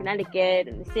Westchester, Connecticut,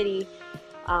 and the city.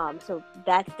 So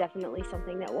that's definitely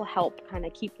something that will help kind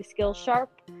of keep the skills sharp.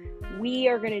 We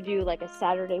are going to do like a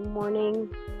Saturday morning,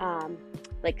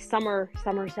 like summer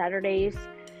Saturdays,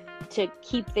 to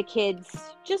keep the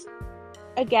kids just,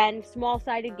 again,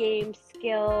 small-sided games,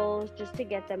 skills, just to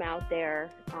get them out there,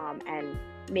 and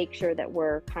make sure that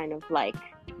we're kind of like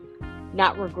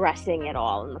not regressing at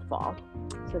all in the fall.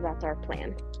 So that's our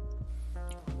plan.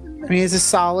 I mean, it's a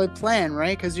solid plan,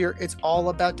 right? Because it's all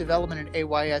about development at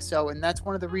AYSO, and that's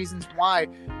one of the reasons why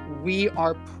we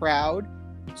are proud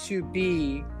to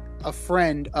be a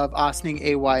friend of Ossining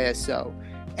AYSO.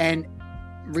 And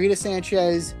Rita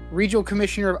Sanchez, Regional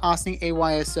Commissioner of Ossining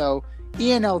AYSO,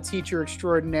 ENL teacher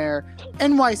extraordinaire,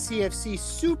 NYCFC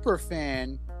super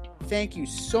fan, thank you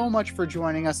so much for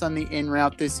joining us on the In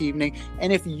Route this evening.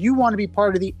 And if you want to be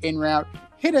part of the In Route,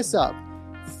 hit us up.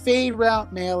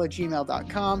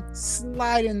 faderoutemail@gmail.com.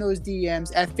 Slide in those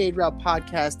DMs at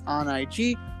FadeRoutePodcast on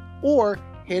IG, or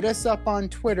hit us up on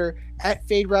Twitter at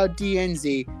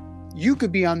FadeRouteDNZ. You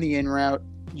could be on the In Route.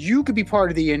 You could be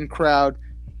part of the In Crowd.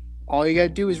 All you got to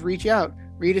do is reach out.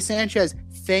 Rita Sanchez,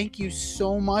 thank you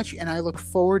so much, and I look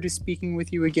forward to speaking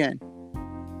with you again.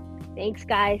 Thanks,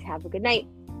 guys. Have a good night.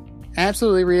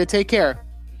 Absolutely, Rita. Take care.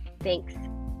 Thanks.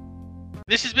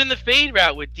 This has been the Fade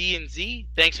Route with D&Z.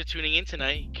 Thanks for tuning in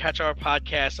tonight. Catch our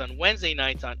podcast on Wednesday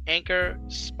nights on Anchor,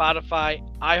 Spotify,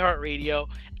 iHeartRadio,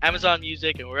 Amazon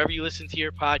Music, and wherever you listen to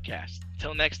your podcast.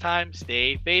 Until next time,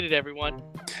 stay faded, everyone.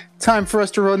 Time for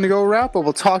us to run the go route, but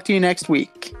we'll talk to you next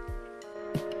week.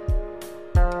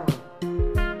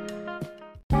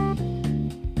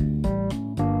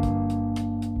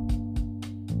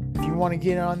 Want to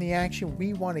get on the action,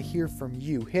 we want to hear from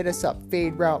you. Hit us up,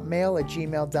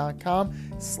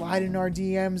 faderoutemail@gmail.com. Slide in our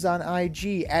DMs on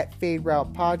IG at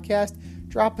FadeRoutePodcast.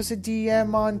 Drop us a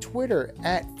DM on Twitter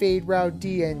at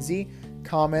FadeRouteDNZ.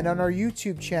 Comment on our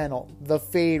YouTube channel, The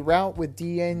Fade Route with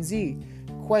DNZ.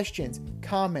 Questions,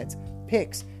 comments,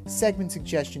 picks, segment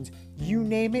suggestions, you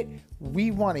name it,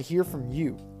 we want to hear from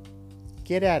you.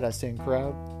 Get at us, in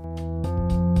crowd.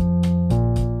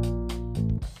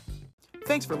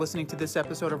 Thanks for listening to this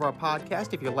episode of our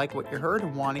podcast. If you like what you heard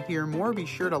and want to hear more, be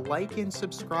sure to like and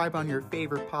subscribe on your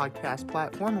favorite podcast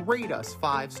platform. Rate us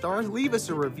 5 stars, leave us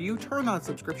a review, turn on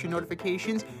subscription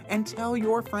notifications, and tell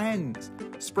your friends.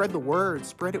 Spread the word,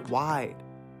 spread it wide.